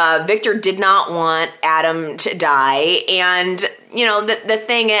 Victor did not want Adam to die. And, the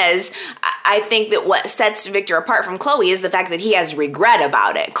thing is, I think that what sets Victor apart from Chloe is the fact that he has regret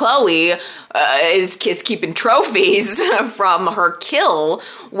about it. Chloe is keeping trophies from her kill,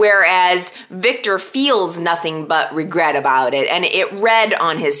 whereas Victor feels nothing but regret about it. And it read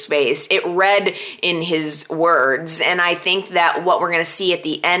on his face. It read in his words. And I think that what we're going to see at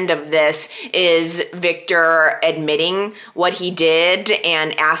the end of this is Victor admitting what he did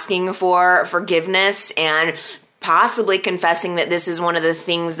and asking for forgiveness and possibly confessing that this is one of the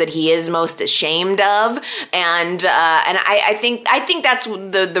things that he is most ashamed of, and I think that's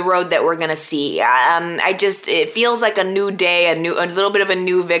the road that we're gonna see. It feels like a new day, a little bit of a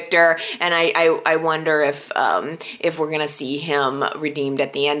new Victor, and I wonder if we're gonna see him redeemed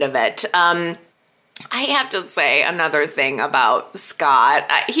at the end of it. I have to say another thing about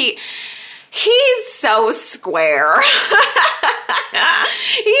Scott. He's so square.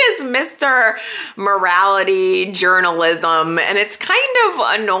 He is Mr. Morality Journalism, and it's kind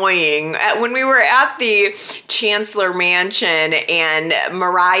of annoying. When we were at the Chancellor Mansion and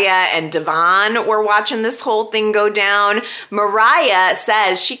Mariah and Devon were watching this whole thing go down, Mariah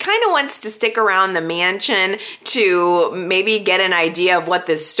says she kind of wants to stick around the mansion to maybe get an idea of what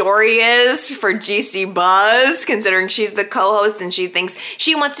this story is for GC Buzz, considering she's the co-host and she thinks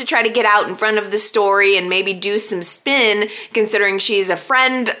she wants to try to get out in front of the story and maybe do some spin, considering she's a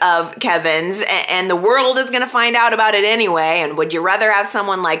friend of Kevin's and the world is going to find out about it anyway. And would you rather have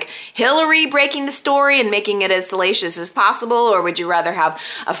someone like Hillary breaking the story and making it as salacious as possible, or would you rather have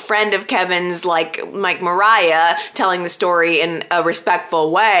a friend of Kevin's like Mariah telling the story in a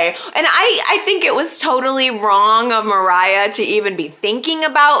respectful way? And I think it was totally wrong of Mariah to even be thinking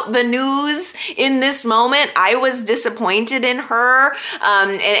about the news in this moment. I was disappointed in her.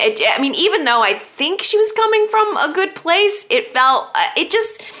 Even though I think she was coming from a good place, it felt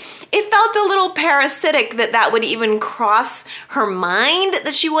a little parasitic that would even cross her mind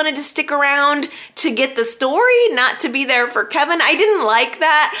that she wanted to stick around to get the story, not to be there for Kevin. I didn't like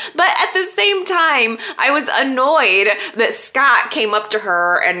that, but at the same time, I was annoyed that Scott came up to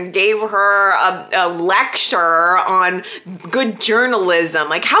her and gave her a lecture on good journalism.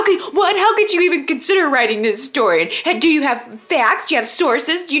 Like, how could you even consider writing this story? And do you have facts? Do you have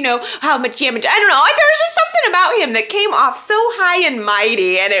sources? Do you know how much damage? I don't know. There was just something about him that came off so high and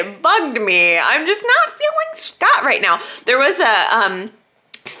mighty, and it bugged me. I'm just not feeling Scott right now. There was a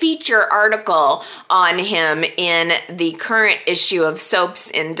feature article on him in the current issue of Soaps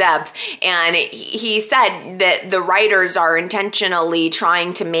in Depth, and he said that the writers are intentionally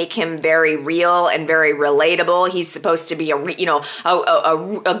trying to make him very real and very relatable. He's supposed to be a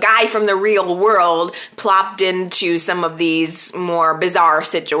guy from the real world plopped into some of these more bizarre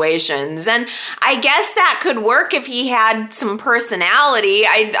situations, and I guess that could work if he had some personality.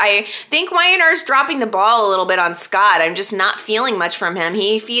 I think Weiner's dropping the ball a little bit on Scott. I'm just not feeling much from him.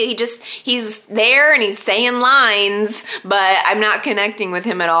 He's there and he's saying lines, but I'm not connecting with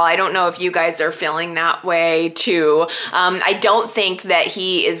him at all. I don't know if you guys are feeling that way too. I don't think that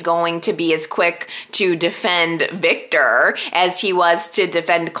he is going to be as quick to defend Victor as he was to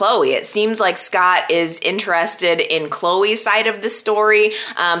defend Chloe. It seems like Scott is interested in Chloe's side of the story,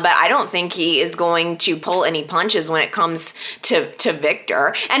 but I don't think he is going to pull any punches when it comes to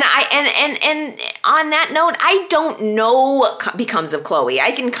Victor. And on that note, I don't know what becomes of Chloe.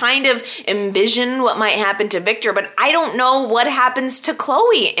 I can kind of envision what might happen to Victor, but I don't know what happens to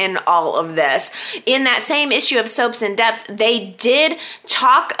Chloe in all of this. In that same issue of Soaps in Depth, they did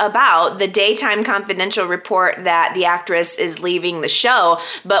talk about the Daytime Confidential report that the actress is leaving the show,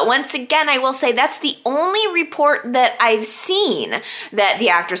 but once again, I will say that's the only report that I've seen that the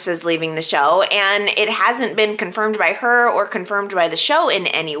actress is leaving the show, and it hasn't been confirmed by her or confirmed by the show in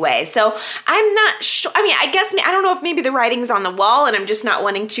any way. So I'm not sure. I don't know if maybe the writing's on the wall and I'm just not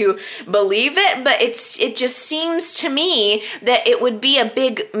wanting to believe it, but it just seems to me that it would be a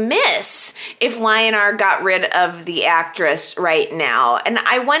big miss if Y&R got rid of the actress right now. And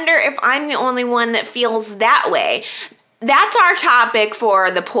I wonder if I'm the only one that feels that way. That's our topic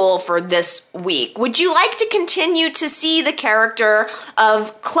for the poll for this week. Would you like to continue to see the character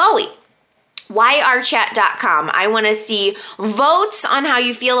of Chloe? yrchat.com. I want to see votes on how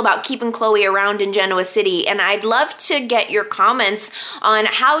you feel about keeping Chloe around in Genoa City, and I'd love to get your comments on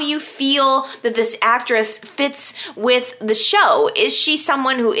how you feel that this actress fits with the show. Is she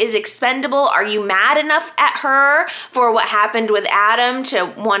someone who is expendable? Are you mad enough at her for what happened with Adam to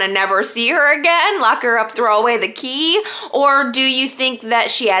want to never see her again, lock her up, throw away the key? Or do you think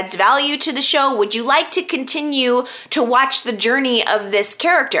that she adds value to the show? Would you like to continue to watch the journey of this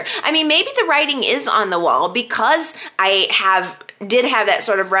character? I mean, maybe the writing is on the wall because I did have that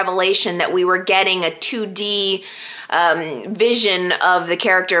sort of revelation that we were getting a 2D vision of the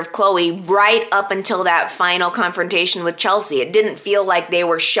character of Chloe right up until that final confrontation with Chelsea. It didn't feel like they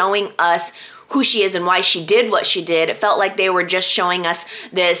were showing us who she is and why she did what she did. It felt like they were just showing us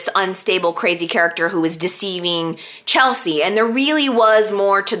this unstable, crazy character who was deceiving Chelsea. And there really was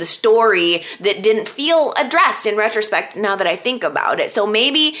more to the story that didn't feel addressed in retrospect now that I think about it. So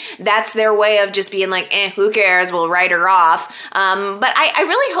maybe that's their way of just being like, who cares? We'll write her off. But I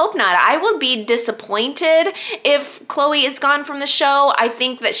really hope not. I would be disappointed if Chloe is gone from the show. I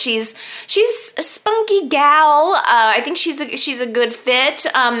think that she's a spunky gal. I think she's a good fit.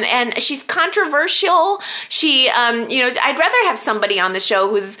 And she's controversial controversial. She, I'd rather have somebody on the show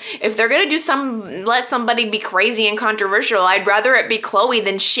who's, if they're going to let somebody be crazy and controversial, I'd rather it be Chloe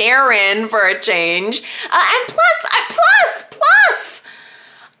than Sharon for a change. And plus,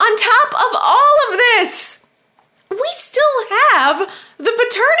 on top of all of this, we still have the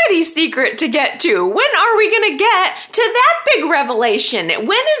paternity secret to get to. When are we going to get to that big revelation? When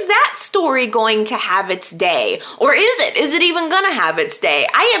is that story going to have its day? Or is it? Is it even going to have its day?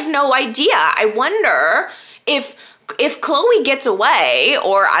 I have no idea. I wonder if Chloe gets away,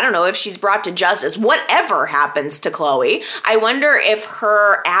 or I don't know, if she's brought to justice, whatever happens to Chloe, I wonder if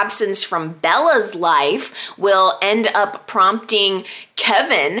her absence from Bella's life will end up prompting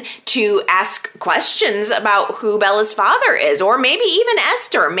Kevin to ask questions about who Bella's father is, or maybe even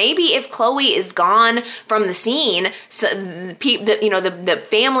Esther. Maybe if Chloe is gone from the scene, so the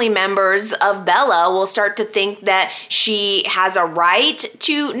family members of Bella will start to think that she has a right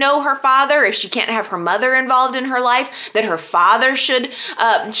to know her father. If she can't have her mother involved in her life, that her father should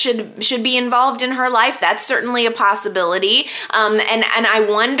be involved in her life. That's certainly a possibility. And I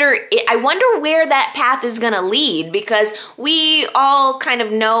wonder where that path is going to lead, because we all kind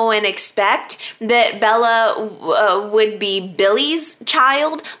of know and expect that Bella would be Billy's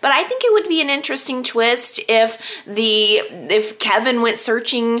child, but I think it would be an interesting twist if Kevin went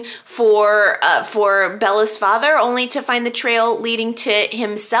searching for Bella's father, only to find the trail leading to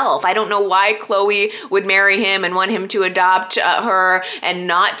himself. I don't know why Chloe would marry him and want him to adopt her and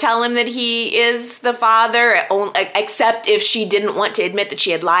not tell him that he is the father, except if she didn't want to admit that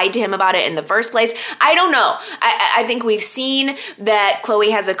she had lied to him about it in the first place. I don't know. I think we've seen that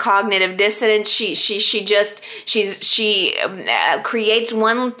Chloe has a cognitive dissonance. She creates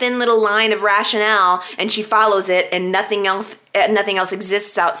one thin little line of rationale and she follows it, and nothing else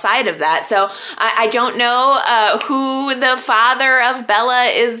exists outside of that. So I don't know who the father of Bella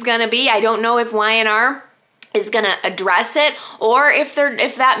is going to be. I don't know if Y&R is going to address it, or if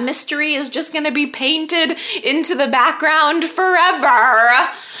that mystery is just going to be painted into the background forever.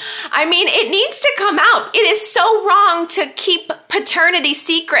 I mean, it needs to come out. It is so wrong to keep paternity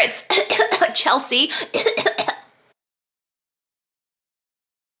secrets. Chelsea.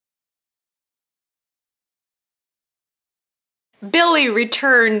 Billy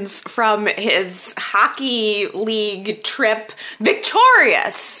returns from his hockey league trip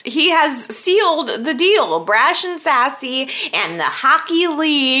victorious. He has sealed the deal. Brash and Sassy and the hockey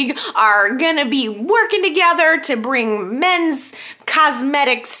league are gonna be working together to bring men's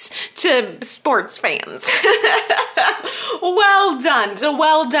cosmetics to sports fans. Well done. It's a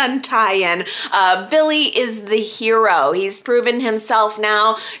well done tie-in. Billy is the hero. He's proven himself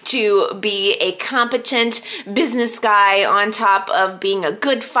now to be a competent business guy, on top of being a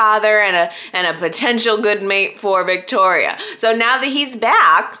good father and a potential good mate for Victoria. So now that he's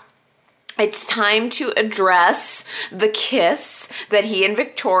back, it's time to address the kiss that he and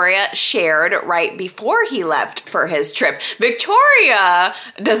Victoria shared right before he left for his trip. Victoria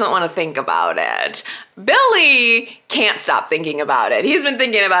doesn't want to think about it. Billy can't stop thinking about it. He's been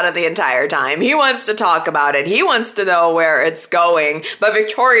thinking about it the entire time. He wants to talk about it. He wants to know where it's going, but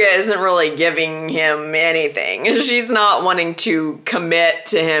Victoria isn't really giving him anything. She's not wanting to commit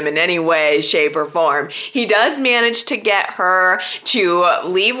to him in any way, shape, or form. He does manage to get her to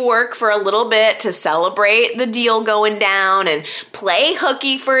leave work for a little bit to celebrate the deal going down and play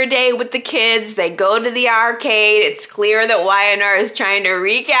hooky for a day with the kids. They go to the arcade. It's clear that Y&R is trying to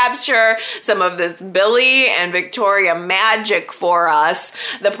recapture some of this Billy and Victoria magic for us.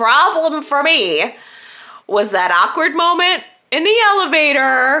 The problem for me was that awkward moment in the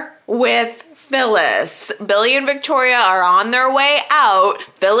elevator with Phyllis. Billy and Victoria are on their way out.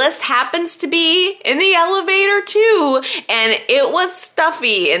 Phyllis happens to be in the elevator too, and it was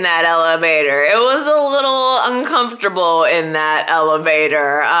stuffy in that elevator. It was a little uncomfortable in that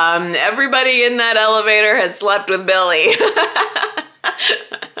elevator. Everybody in that elevator has slept with Billy.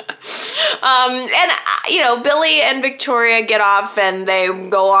 Billy and Victoria get off and they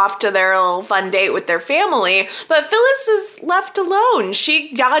go off to their little fun date with their family, but Phyllis is left alone.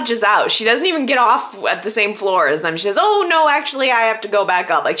 She dodges out. She doesn't even get off at the same floor as them. She says, oh no, actually I have to go back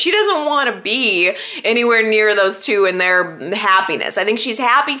up. Like, she doesn't want to be anywhere near those two in their happiness. I think she's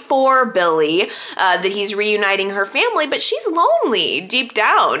happy for Billy, that he's reuniting her family, but she's lonely deep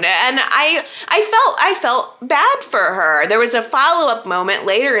down. And I felt bad for her. There was a follow-up moment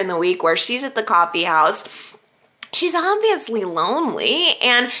later in the week where she's at the coffee house. She's obviously lonely,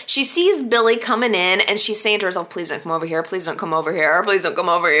 and she sees Billy coming in, and she's saying to herself, please don't come over here, please don't come over here, please don't come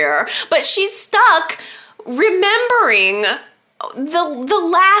over here. But she's stuck remembering the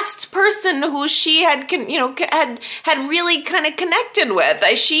last person who she had really kind of connected with.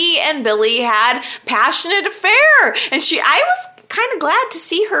 She and Billy had passionate affair, and I was kind of glad to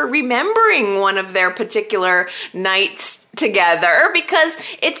see her remembering one of their particular nights together,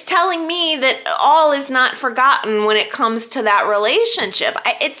 because it's telling me that all is not forgotten when it comes to that relationship.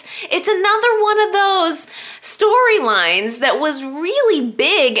 It's another one of those storylines that was really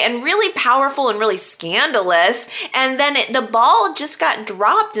big and really powerful and really scandalous, and then the ball just got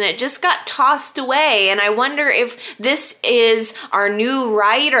dropped and it just got tossed away. And I wonder if this is our new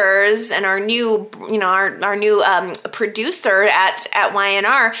writers and our new producer at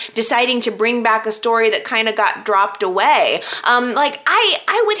YNR deciding to bring back a story that kind of got dropped away.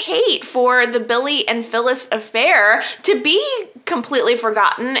 I would hate for the Billy and Phyllis affair to be completely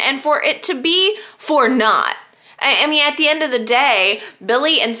forgotten and for it to be for naught. I mean, at the end of the day,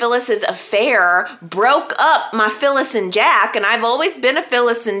 Billy and Phyllis's affair broke up my Phyllis and Jack, and I've always been a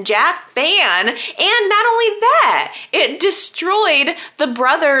Phyllis and Jack fan. And not only that, it destroyed the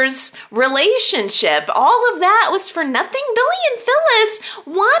brothers' relationship. All of that was for nothing. Billy and Phyllis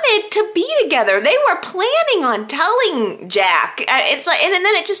wanted to be together. They were planning on telling Jack. It's like, and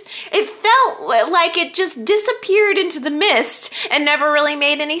then it felt like it just disappeared into the mist and never really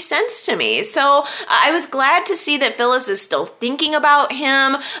made any sense to me. So I was glad to see that Phyllis is still thinking about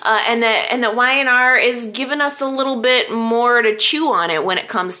him, and that YNR is giving us a little bit more to chew on it when it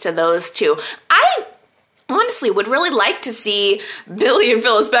comes to those two. I honestly would really like to see Billy and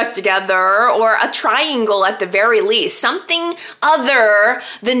Phyllis back together, or a triangle at the very least, something other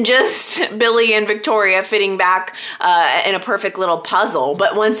than just Billy and Victoria fitting back in a perfect little puzzle.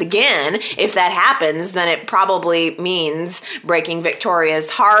 But once again, if that happens, then it probably means breaking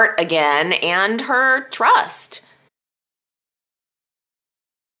Victoria's heart again and her trust.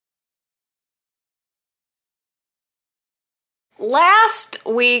 Last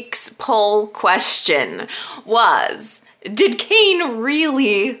week's poll question was, did Cane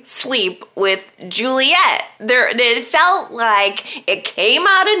really sleep with Juliet? It felt like it came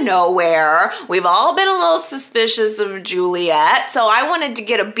out of nowhere. We've all been a little suspicious of Juliet, so I wanted to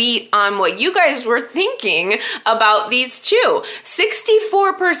get a beat on what you guys were thinking about these two.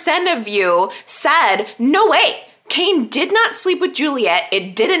 64% of you said, no way, Cane did not sleep with Juliet.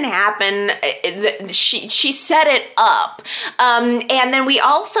 It didn't happen. She set it up. And then we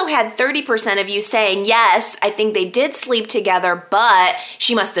also had 30% of you saying, yes, I think they did sleep together, but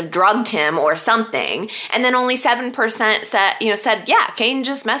she must have drugged him or something. And then only 7% said, yeah, Cane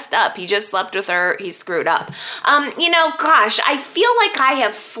just messed up. He just slept with her. He screwed up. Gosh, I feel like I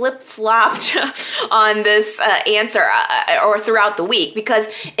have flip-flopped on this answer or throughout the week,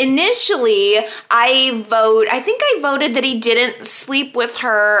 because initially I think I voted that he didn't sleep with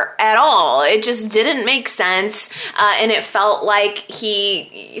her at all. It just didn't make sense, and it felt like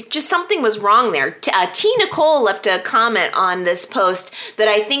something was wrong there. T. Nicole left a comment on this post that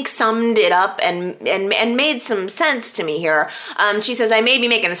I think summed it up and made some sense to me here. She says, I may be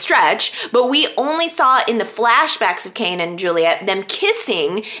making a stretch, but we only saw in the flashbacks of Cane and Juliet them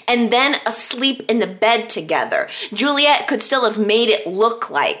kissing and then asleep in the bed together. Juliet could still have made it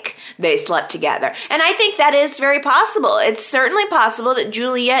look like they slept together. And I think that is very possible. It's certainly possible that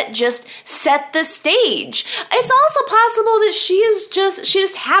Juliet just set the stage. It's also possible that she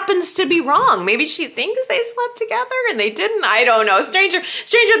just happens to be wrong. Maybe she thinks they slept together and they didn't. I don't know. Stranger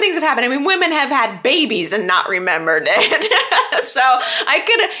things have happened. I mean, women have had babies and not remembered it. So I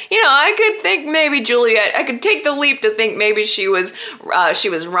could think maybe Juliet, I could take the leap to think maybe she was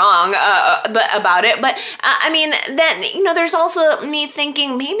wrong about it. But I mean, then, there's also me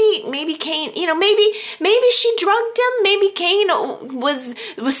thinking maybe Cane, maybe she drugged him. Maybe Cane was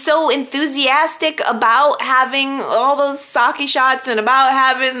so enthusiastic about having all those sake shots and about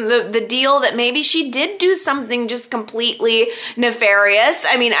having the deal that maybe she did do something just completely nefarious.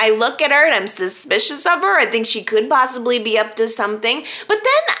 I mean, I look at her and I'm suspicious of her. I think she could possibly be up to something. But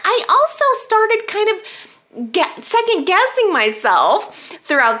then I also started kind of second guessing myself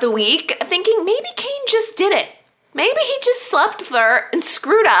throughout the week, thinking maybe Cane just did it. Maybe he just slept with her and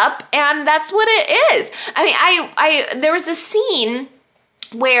screwed up, and that's what it is. I mean, there was a scene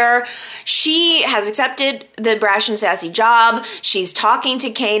where she has accepted the brash and sassy job. She's talking to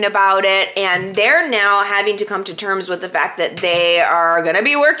Cane about it, and they're now having to come to terms with the fact that they are going to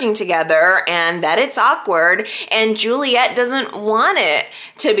be working together and that it's awkward, and Juliet doesn't want it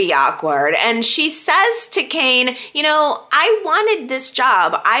to be awkward. And she says to Cane, I wanted this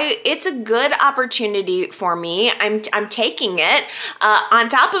job. It's a good opportunity for me. I'm taking it. On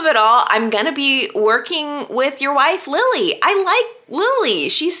top of it all, I'm going to be working with your wife, Lily. I like Lily.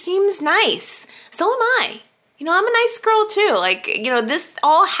 She seems nice. So am I. I'm a nice girl too. Like, this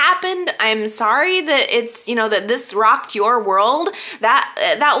all happened. I'm sorry that it's, that this rocked your world.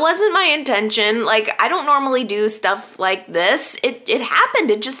 That wasn't my intention. Like, I don't normally do stuff like this. It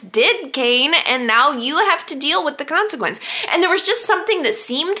happened. It just did, Cane. And now you have to deal with the consequence. And there was just something that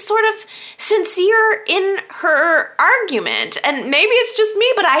seemed sort of sincere in her argument. And maybe it's just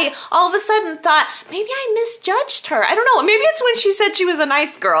me, but I all of a sudden thought, maybe I misjudged her. I don't know. Maybe it's when she said she was a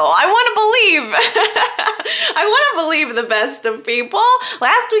nice girl. I want to believe. I want to believe the best of people.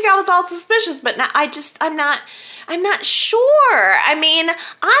 Last week I was all suspicious, but now I'm not sure. I mean,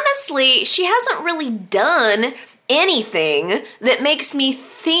 honestly, she hasn't really done anything that makes me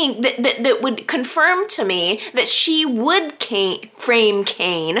think that would confirm to me that she would frame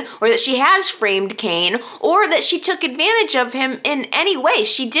Cane, or that she has framed Cane, or that she took advantage of him in any way.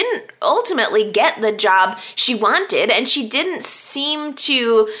 She didn't ultimately get the job she wanted, and she didn't seem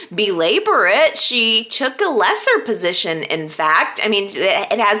to belabor it. She took a lesser position, in fact. I mean,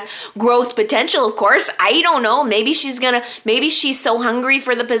 it has growth potential, of course. I don't know. Maybe she's so hungry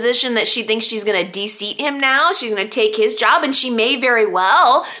for the position that she thinks she's gonna de-seat him now. She's gonna take his job, and she may very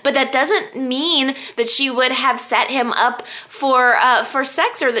well. But that doesn't mean that she would have set him up for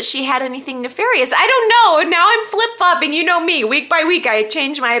sex, or that she had anything nefarious. I don't know. Now I'm flip-flopping. You know me. Week by week, I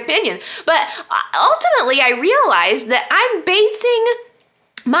change my opinion. But ultimately, I realized that I'm basing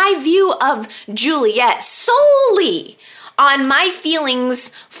my view of Juliet solely on my feelings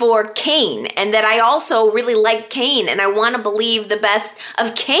for Cane, and that I also really like Cane, and I want to believe the best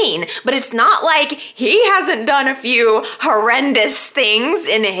of Cane. But it's not like he hasn't done a few horrendous things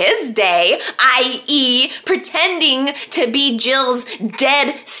in his day, i.e. pretending to be Jill's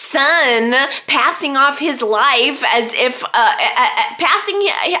dead son, passing off his life as if, passing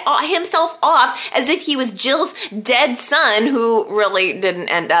himself off as if he was Jill's dead son, who really didn't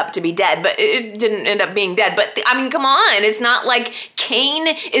end up to be dead, but it didn't end up being dead. But I mean, come on. It's not like Cane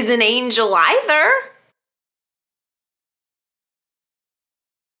is an angel either.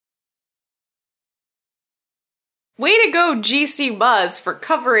 Way to go, GC Buzz, for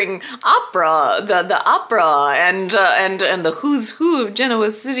covering opera, the opera, and the who's who of Genoa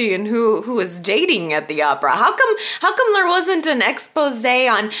City and who was dating at the opera. How come there wasn't an expose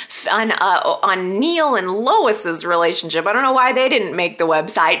on Neil and Lois's relationship? I don't know why they didn't make the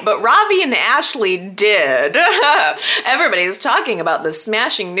website, but Ravi and Ashley did. Everybody's talking about the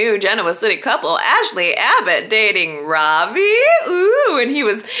smashing new Genoa City couple, Ashley Abbott dating Ravi. Ooh,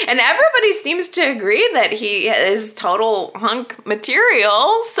 and everybody seems to agree that he is total hunk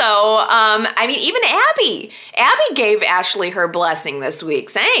material. So, I mean, even Abby gave Ashley her blessing this week,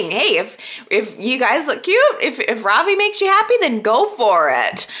 saying, hey, if you guys look cute, if Ravi makes you happy, then go for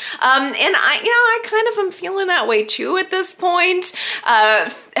it. And I kind of am feeling that way too at this point.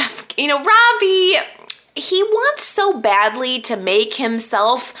 Ravi, he wants so badly to make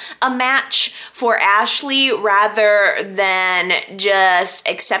himself a match for Ashley rather than just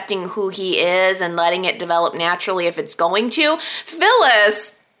accepting who he is and letting it develop naturally if it's going to.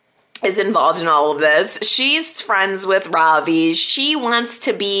 Phyllis is involved in all of this. She's friends with Ravi. She wants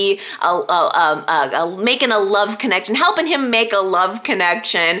to be making a love connection, helping him make a love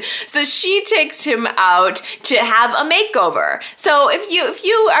connection. So she takes him out to have a makeover. So if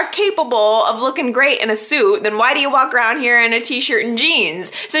you are capable of looking great in a suit, then why do you walk around here in a t-shirt and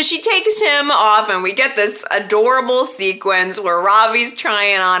jeans? So she takes him off, and we get this adorable sequence where Ravi's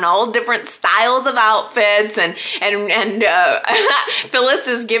trying on all different styles of outfits, and Phyllis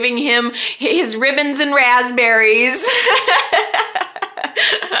is giving him his ribbons and raspberries.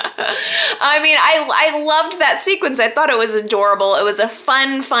 I mean, I loved that sequence. I thought it was adorable. It was a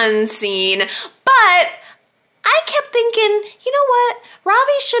fun scene. But I kept thinking, you know what?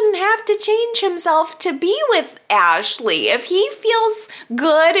 Ravi shouldn't have to change himself to be with Ashley. If he feels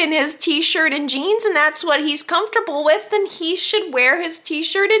good in his t-shirt and jeans and that's what he's comfortable with, then he should wear his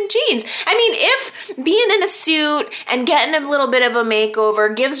t-shirt and jeans. I mean, if being in a suit and getting a little bit of a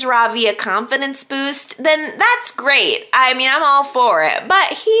makeover gives Ravi a confidence boost, then that's great. I mean, I'm all for it.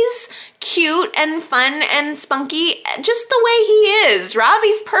 But he's cute and fun and spunky just the way he is.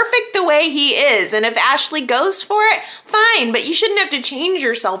 Ravi's perfect the way he is. And if Ashley goes for it, fine. But you shouldn't have to change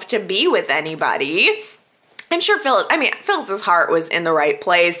yourself to be with anybody. I'm sure Phyllis's heart was in the right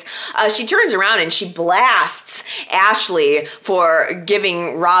place. She turns around and she blasts Ashley for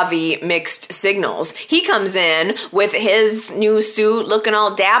giving Ravi mixed signals. He comes in with his new suit looking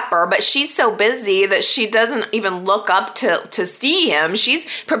all dapper, but she's so busy that she doesn't even look up to see him.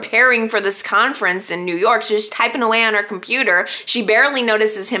 She's preparing for this conference in New York. She's just typing away on her computer. She barely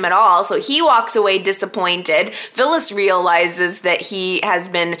notices him at all, so he walks away disappointed. Phyllis realizes that he has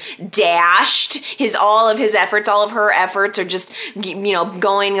been dashed. All of his efforts, all of her efforts are just,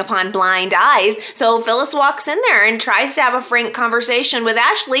 going upon blind eyes. So Phyllis walks in there and tries to have a frank conversation with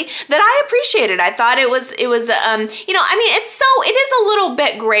Ashley that I appreciated. I thought it was, it is a little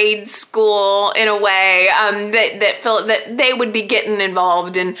bit grade school in a way, that they would be getting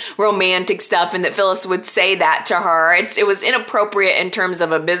involved in romantic stuff, and that Phyllis would say that to her. It was inappropriate in terms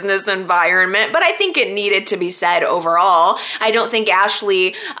of a business environment, but I think it needed to be said overall. I don't think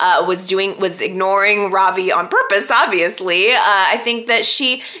Ashley was ignoring Ravi on purpose, obviously. I think that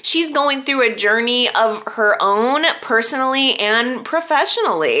she's going through a journey of her own, personally and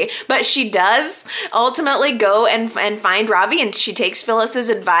professionally, but she does ultimately go and find Ravi, and she takes Phyllis's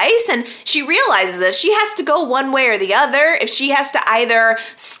advice, and she realizes if she has to go one way or the other, if she has to either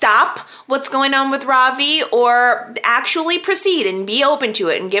stop what's going on with Ravi or actually proceed and be open to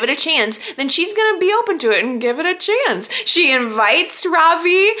it and give it a chance, then she's going to be open to it and give it a chance. She invites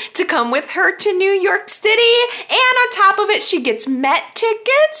Ravi to come with her to New York City, and on top of it, she gets Met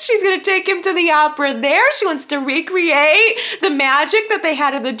tickets. She's going to take him to the opera there. She wants to recreate the magic that they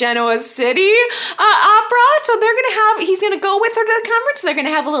had at the Genoa City opera. So he's going to go with her to the conference. They're going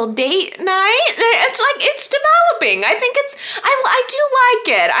to have a little date night. It's developing. I think I do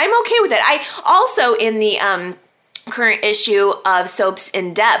like it. I'm okay with it. I also, in the current issue of Soaps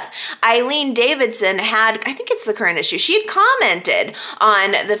in Depth, Eileen Davidson I think it's the current issue, she had commented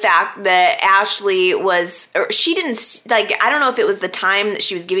on the fact that Ashley she didn't, I don't know if it was the time that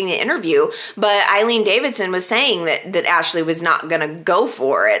she was giving the interview, but Eileen Davidson was saying that Ashley was not going to go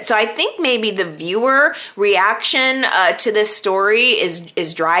for it. So I think maybe the viewer reaction to this story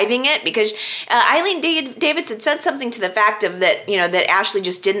is driving it, because Eileen Davidson said something to the fact of that Ashley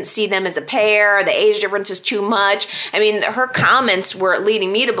just didn't see them as a pair, the age difference is too much. I mean, her comments were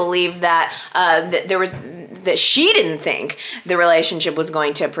leading me to believe that that she didn't think the relationship was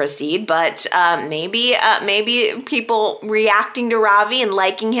going to proceed, but maybe people reacting to Ravi and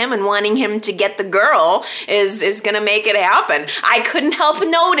liking him and wanting him to get the girl is going to make it happen. I couldn't help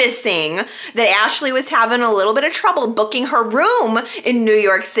noticing that Ashley was having a little bit of trouble booking her room in New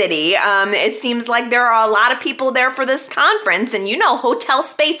York City. It seems like there are a lot of people there for this conference, and hotel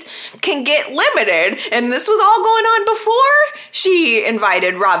space can get limited, and this was all going on before she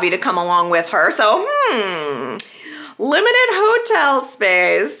invited Ravi to come along with her. So, limited hotel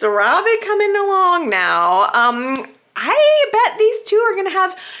space. Ravi coming along now. I bet these two are going to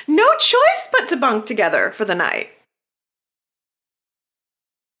have no choice but to bunk together for the night.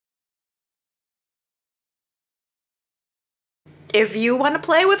 If you want to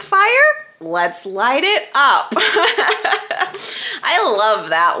play with fire, let's light it up. I love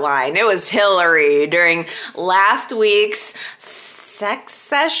that line. It was Hillary during last week's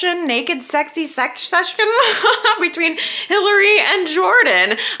naked sexy sex session between Hillary and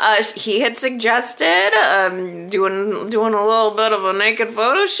Jordan. He had suggested doing a little bit of a naked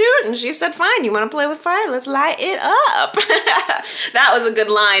photo shoot, and she said, fine, you want to play with fire? Let's light it up. That was a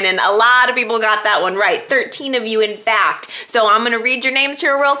good line, and a lot of people got that one right. 13 of you, in fact. So I'm going to read your names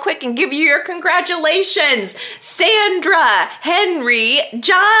here real quick and give you your congratulations. Sandra, Henry,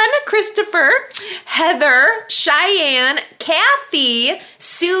 John, Christopher, Heather, Cheyenne, Kathy,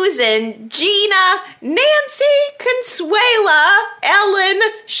 Susan, Gina, Nancy, Consuela, Ellen,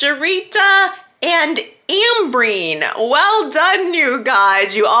 Sharita, and Ambreen. Well done, you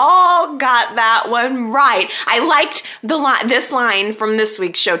guys. You all got that one right. I liked this line from this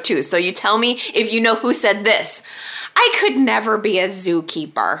week's show too. So you tell me if you know who said this. I could never be a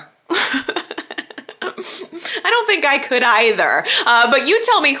zookeeper. I don't think I could either. But you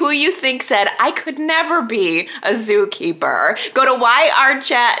tell me who you think said, I could never be a zookeeper. Go to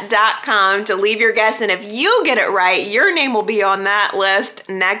yrchat.com to leave your guess, and if you get it right, your name will be on that list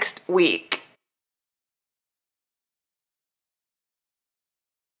next week.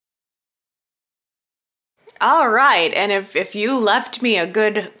 All right, and if you left me a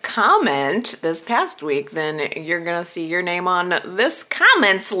good comment this past week, then you're going to see your name on this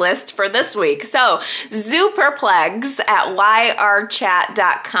comments list for this week. So, Zooperplex at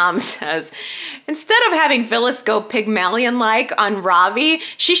yrchat.com says, instead of having Phyllis go Pygmalion-like on Ravi,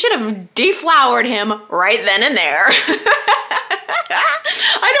 she should have deflowered him right then and there.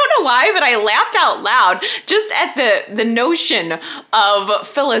 I don't know why, but I laughed out loud just at the notion of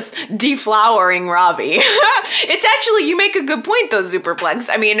Phyllis deflowering Ravi. It's actually, you make a good point though, Superplex.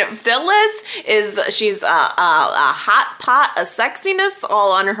 I mean, Phyllis she's a hot pot of sexiness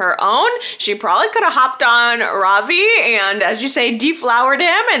all on her own. She probably could have hopped on Ravi and, as you say, deflowered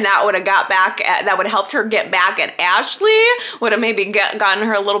him, and that would have that would have helped her get back at Ashley, would have maybe gotten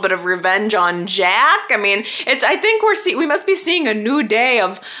her a little bit of revenge on Jack. I mean, I think we must be seeing a new day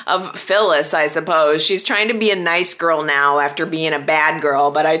of of Phyllis, I suppose. She's trying to be a nice girl now after being a bad girl,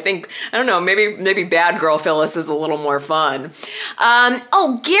 but I don't know, maybe bad girl Phyllis is a little more fun.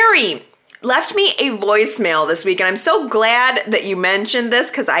 Gary left me a voicemail this week, and I'm so glad that you mentioned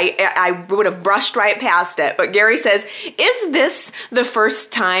this because I would have brushed right past it. But Gary says, is this the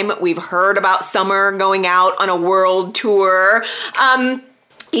first time we've heard about Summer going out on a world tour?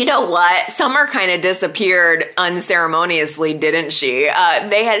 You know what? Summer kind of disappeared unceremoniously, didn't she?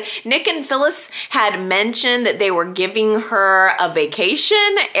 Nick and Phyllis had mentioned that they were giving her a vacation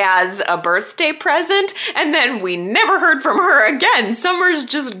as a birthday present, and then we never heard from her again. Summer's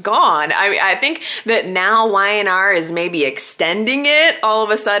just gone. I think that now Y&R is maybe extending it. All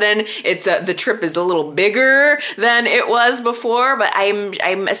of a sudden, the trip is a little bigger than it was before, but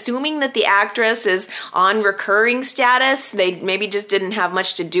I'm assuming that the actress is on recurring status. They maybe just didn't have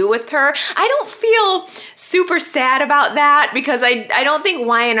much to do with her. I don't feel super sad about that because I don't think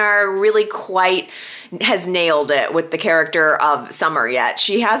Y&R really quite has nailed it with the character of Summer yet.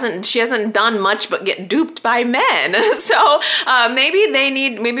 She hasn't done much but get duped by men. So maybe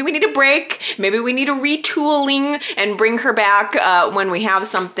we need a break. Maybe we need a retooling and bring her back when we have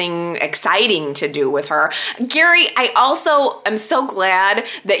something exciting to do with her. Gary, I also am so glad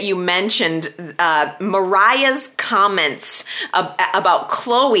that you mentioned Mariah's comments about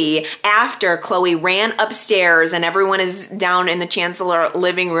Chloe after Chloe ran upstairs and everyone is down in the Chancellor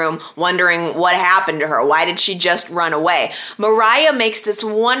living room wondering what happened to her. Why did she just run away? Mariah makes this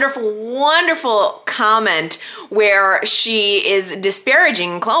wonderful, wonderful comment where she is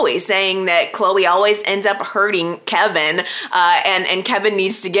disparaging Chloe, saying that Chloe always ends up hurting Kevin, and Kevin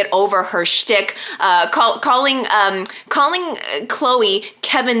needs to get over her shtick, calling Chloe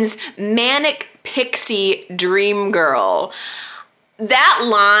Kevin's manic pixie dream girl. That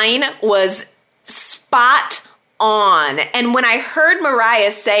line was spot on. And when I heard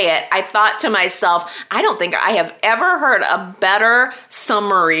Mariah say it, I thought to myself, I don't think I have ever heard a better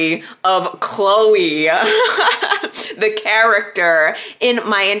summary of Chloe, the character, in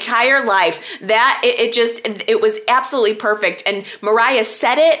my entire life. That it was absolutely perfect. And Mariah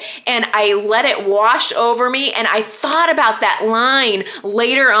said it and I let it wash over me. And I thought about that line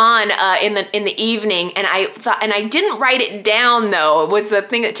later on in the evening. And I didn't write it down though. It was the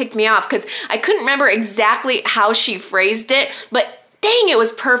thing that ticked me off because I couldn't remember exactly how she phrased it, but dang, it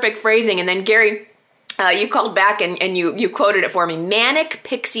was perfect phrasing. And then Gary, you called back and you quoted it for me. Manic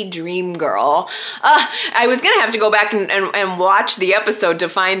pixie dream girl. I was going to have to go back and watch the episode to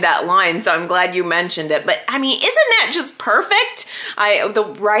find that line, so I'm glad you mentioned it. But, I mean, isn't that just perfect?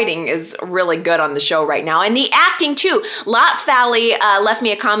 The writing is really good on the show right now. And the acting, too. Lot Fally left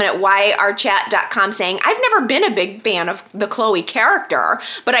me a comment at yrchat.com saying, I've never been a big fan of the Chloe character,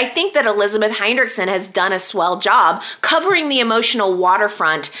 but I think that Elizabeth Heinrichsen has done a swell job covering the emotional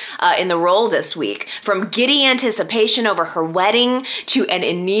waterfront in the role this week. From giddy anticipation over her wedding to an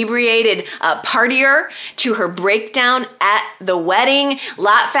inebriated partier to her breakdown at the wedding.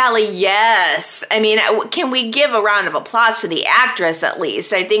 Lot Fally, yes. I mean, can we give a round of applause to the actress at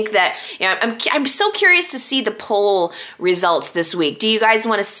least? I think that, I'm so curious to see the poll results this week. Do you guys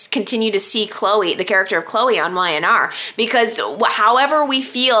want to continue to see Chloe, the character of Chloe on Y&R? Because however we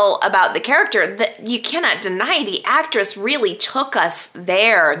feel about the character, you cannot deny the actress really took us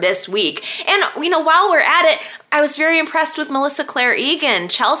there this week. And, while we're at it, I was very impressed with Melissa Claire Egan,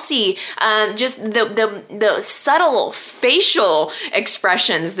 Chelsea, just the subtle facial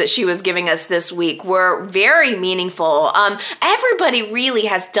expressions that she was giving us this week were very meaningful. Everybody really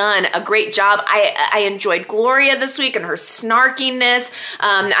has done a great job. I enjoyed Gloria this week and her snarkiness.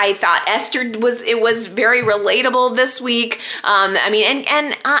 I thought Esther was very relatable this week.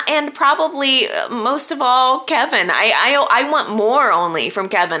 And probably most of all, Kevin. I want more only from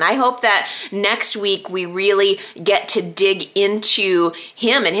Kevin. I hope that next week we really get to dig into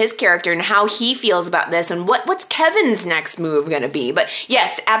him and his character and how he feels about this and what's Kevin's next move going to be. But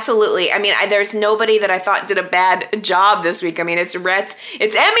yes, absolutely. I mean, there's nobody that I thought did a bad job this week. I mean, it's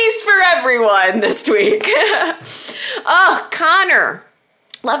Emmys for everyone this week. Oh, Connor.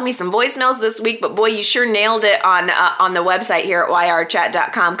 Left me some voicemails this week, but boy, you sure nailed it on the website here at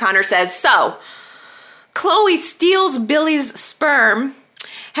yrchat.com. Connor says, so Chloe steals Billy's sperm,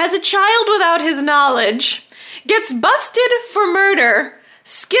 has a child without his knowledge, gets busted for murder,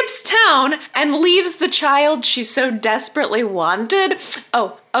 skips town, and leaves the child she so desperately wanted.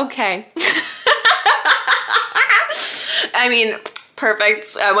 Oh, okay. I mean,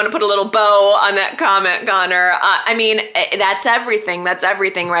 Perfect. I want to put a little bow on that comment, Connor. I mean, that's everything. That's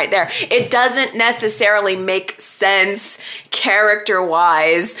everything right there. It doesn't necessarily make sense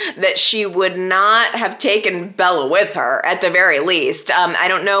character-wise that she would not have taken Bella with her at the very least. I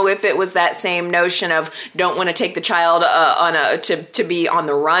don't know if it was that same notion of don't want to take the child to be on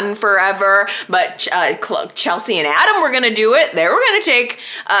the run forever, but Chelsea and Adam were going to do it. They were going to take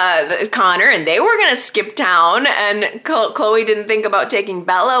Connor, and they were going to skip town, and Chloe didn't think about taking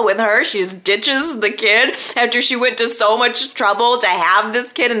Bella with her. She just ditches the kid after she went to so much trouble to have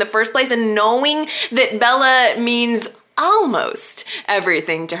this kid in the first place, and knowing that Bella means almost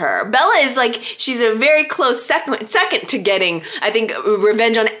everything to her. Bella is like, she's a very close second to getting, I think,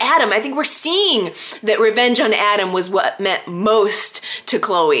 revenge on Adam. I think we're seeing that revenge on Adam was what meant most to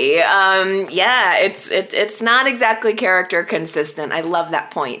Chloe. Yeah, it's not exactly character consistent. I love that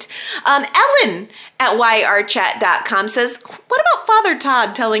point. Ellen at yrchat.com says, what about Father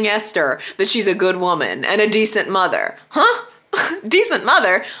Todd telling Esther that she's a good woman and a decent mother? Huh? Decent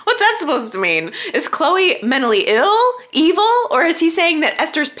mother? What's that supposed to mean? Is Chloe mentally ill, evil, or is he saying that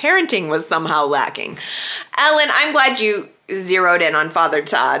Esther's parenting was somehow lacking? Ellen, I'm glad you zeroed in on Father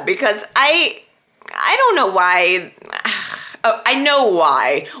Todd, because I don't know why. Oh, I know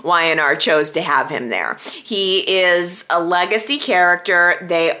why YNR chose to have him there. He is a legacy character.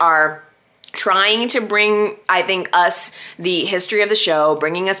 They are trying to bring, I think, us the history of the show,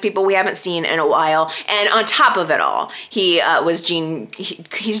 bringing us people we haven't seen in a while, and on top of it all, he was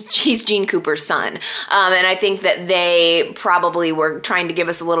he's Gene Cooper's son, and I think that they probably were trying to give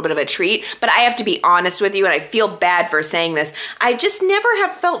us a little bit of a treat. But I have to be honest with you, and I feel bad for saying this, I just never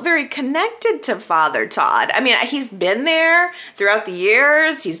have felt very connected to Father Todd. I mean, he's been there throughout the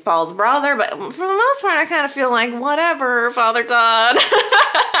years. He's Paul's brother, but for the most part, I kind of feel like whatever, Father Todd.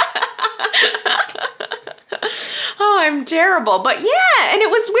 Oh, I'm terrible. But yeah, and it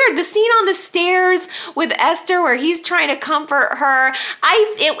was weird. The scene on the stairs with Esther where he's trying to comfort her,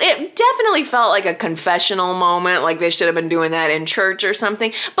 it definitely felt like a confessional moment, like they should have been doing that in church or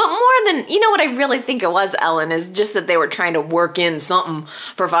something. But more than, you know what I really think it was, Ellen, is just that they were trying to work in something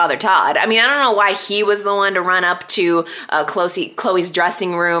for Father Todd. I mean, I don't know why he was the one to run up to Chloe's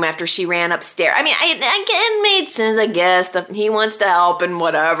dressing room after she ran upstairs. I mean, it made sense, I guess, that he wants to help and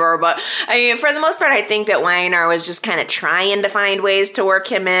whatever. But I mean, for the most part, I think that YNR was just kind of trying to find ways to work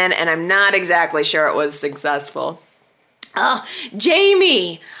him in, and I'm not exactly sure it was successful. Oh,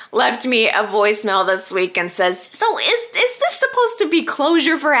 Jamie left me a voicemail this week and says, so is this supposed to be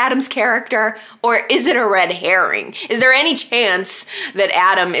closure for Adam's character, or is it a red herring? Is there any chance that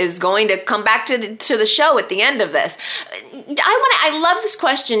Adam is going to come back to the show at the end of this? I love this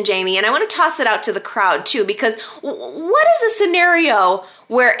question, Jamie, and I want to toss it out to the crowd too, because what is a scenario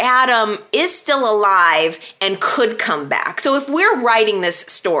where Adam is still alive and could come back? So if we're writing this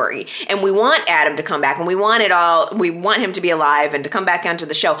story and we want Adam to come back and we want him to be alive and to come back onto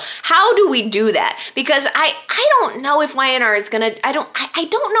the show, how do we do that? Because I don't know if YNR is gonna, I don't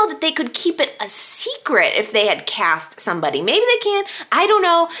know that they could keep it a secret if they had cast somebody. Maybe they can. I don't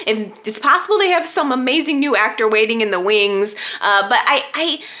know. If it's possible they have some amazing new actor waiting in the wings, but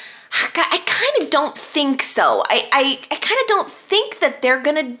I kind of don't think so. I kind of don't think that they're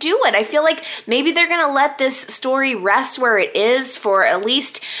going to do it. I feel like maybe they're going to let this story rest where it is for at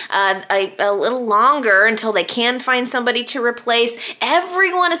least a little longer until they can find somebody to replace.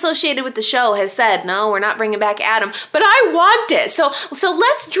 Everyone associated with the show has said, no, we're not bringing back Adam, but I want it. So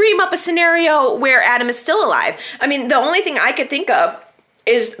let's dream up a scenario where Adam is still alive. I mean, the only thing I could think of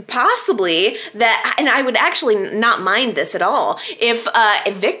is possibly that, and I would actually not mind this at all, if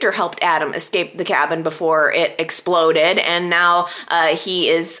Victor helped Adam escape the cabin before it exploded, and now he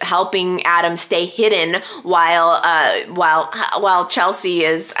is helping Adam stay hidden while Chelsea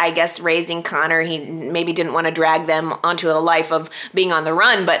is, I guess, raising Connor. He maybe didn't want to drag them onto a life of being on the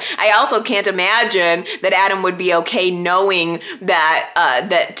run, but I also can't imagine that Adam would be okay knowing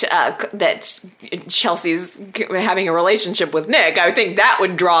that Chelsea's having a relationship with Nick. I think that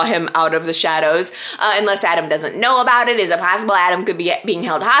would draw him out of the shadows, unless Adam doesn't know about it. Is it possible Adam could be being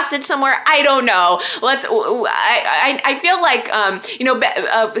held hostage somewhere? I don't know. I feel like,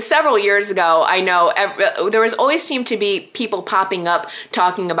 several years ago, I know there was always seemed to be people popping up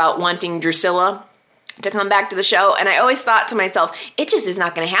talking about wanting Drusilla to come back to the show, and I always thought to myself, it just is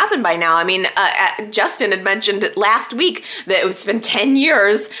not going to happen by now. I mean, Justin had mentioned it last week that it's been 10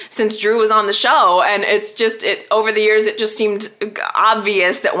 years since Drew was on the show, and it's just, over the years, it just seemed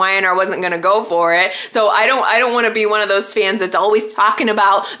obvious that YNR wasn't going to go for it. So I don't want to be one of those fans that's always talking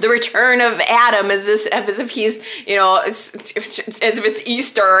about the return of Adam as if he's, as if it's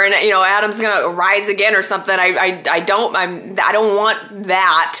Easter and, Adam's going to rise again or something. I don't want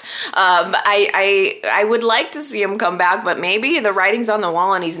that. I would like to see him come back, but maybe the writing's on the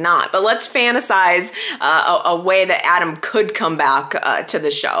wall and he's not. But let's fantasize a way that Adam could come back to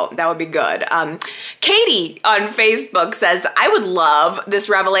the show. That would be good. Katie on Facebook says, I would love this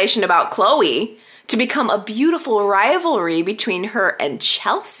revelation about Chloe to become a beautiful rivalry between her and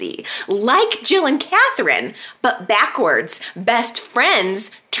Chelsea, like Jill and Catherine, but backwards, best friends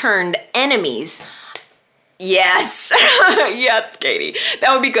turned enemies. Yes. Yes, Katie.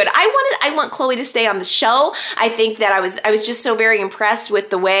 That would be good. I want Chloe to stay on the show. I think that I was just so very impressed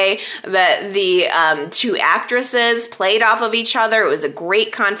with the way that the two actresses played off of each other. It was a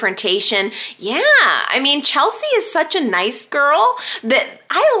great confrontation. Yeah. I mean, Chelsea is such a nice girl that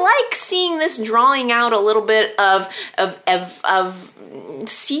I like seeing this drawing out a little bit of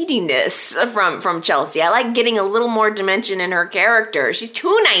seediness from Chelsea. I like getting a little more dimension in her character. She's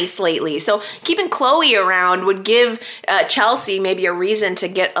too nice lately. So keeping Chloe around would give Chelsea maybe a reason to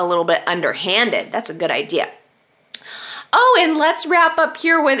get a little bit underhanded. That's a good idea. Oh, and let's wrap up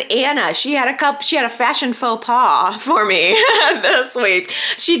here with Anna. She had a fashion faux pas for me this week.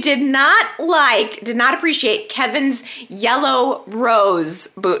 She did not appreciate Kevin's yellow rose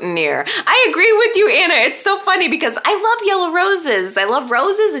boutonniere. I agree with you, Anna. It's so funny because I love yellow roses. I love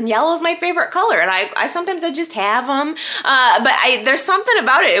roses, and yellow is my favorite color. And I sometimes just have them. But there's something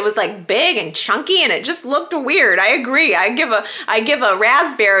about it. It was like big and chunky, and it just looked weird. I agree. I give a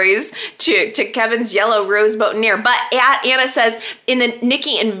raspberries to Kevin's yellow rose boutonniere. But Anna says, in the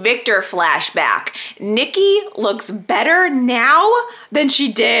Nikki and Victor flashback, Nikki looks better now than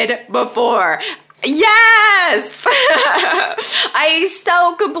she did before. Yes! I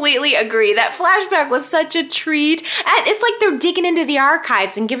so completely agree. That flashback was such a treat. And it's like they're digging into the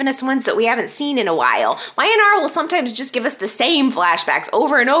archives and giving us ones that we haven't seen in a while. YNR will sometimes just give us the same flashbacks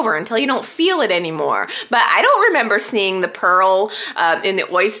over and over until you don't feel it anymore. But I don't remember seeing the pearl in the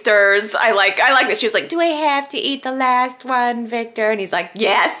oysters. I like that she was like, do I have to eat the last one, Victor? And he's like,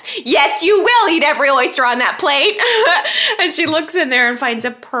 yes, you will eat every oyster on that plate. And she looks in there and finds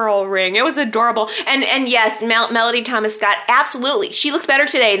a pearl ring. It was adorable. And yes, Melody Thomas Scott, absolutely. She looks better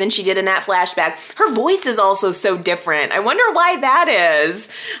today than she did in that flashback. Her voice is also so different. I wonder why that is.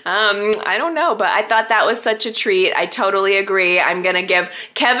 I don't know, but I thought that was such a treat. I totally agree. I'm going to give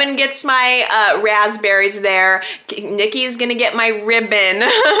Kevin gets my raspberries there. Nikki's going to get my ribbon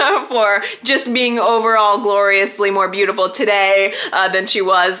for just being overall gloriously more beautiful today than she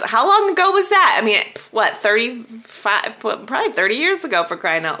was. How long ago was that? I mean, what, 35, probably 30 years ago, for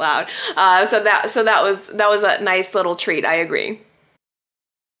crying out loud. So that was a nice little treat. I agree.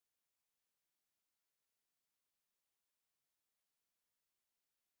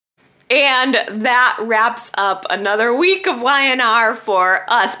 And that wraps up another week of YNR for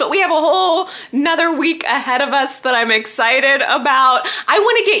us. But we have another week ahead of us that I'm excited about. I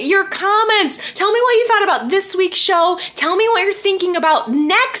want to get your comments. Tell me what you thought about this week's show. Tell me what you're thinking about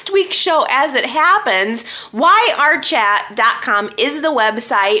next week's show as it happens. YRChat.com is the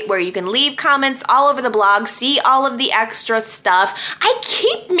website where you can leave comments all over the blog, see all of the extra stuff. I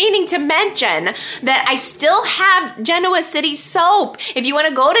keep meaning to mention that I still have Genoa City soap. If you want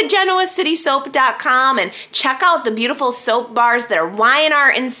to go to GenoaCitySoap.com and check out the beautiful soap bars that are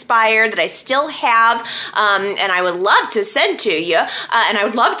YNR inspired that I still have, and I would love to send to you, and I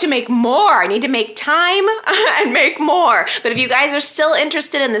would love to make more. I need to make time and make more. But if you guys are still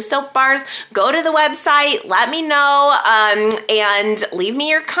interested in the soap bars, go to the website, let me know, and leave me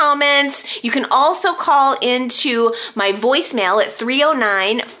your comments. You can also call into my voicemail at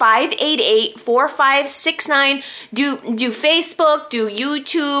 309-588-4569. Do Facebook, do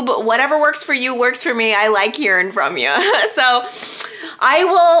YouTube, whatever works for you works for me. I like hearing from you. So I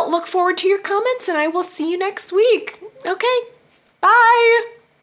will look forward to your comments, and I will see you next week. Okay, bye.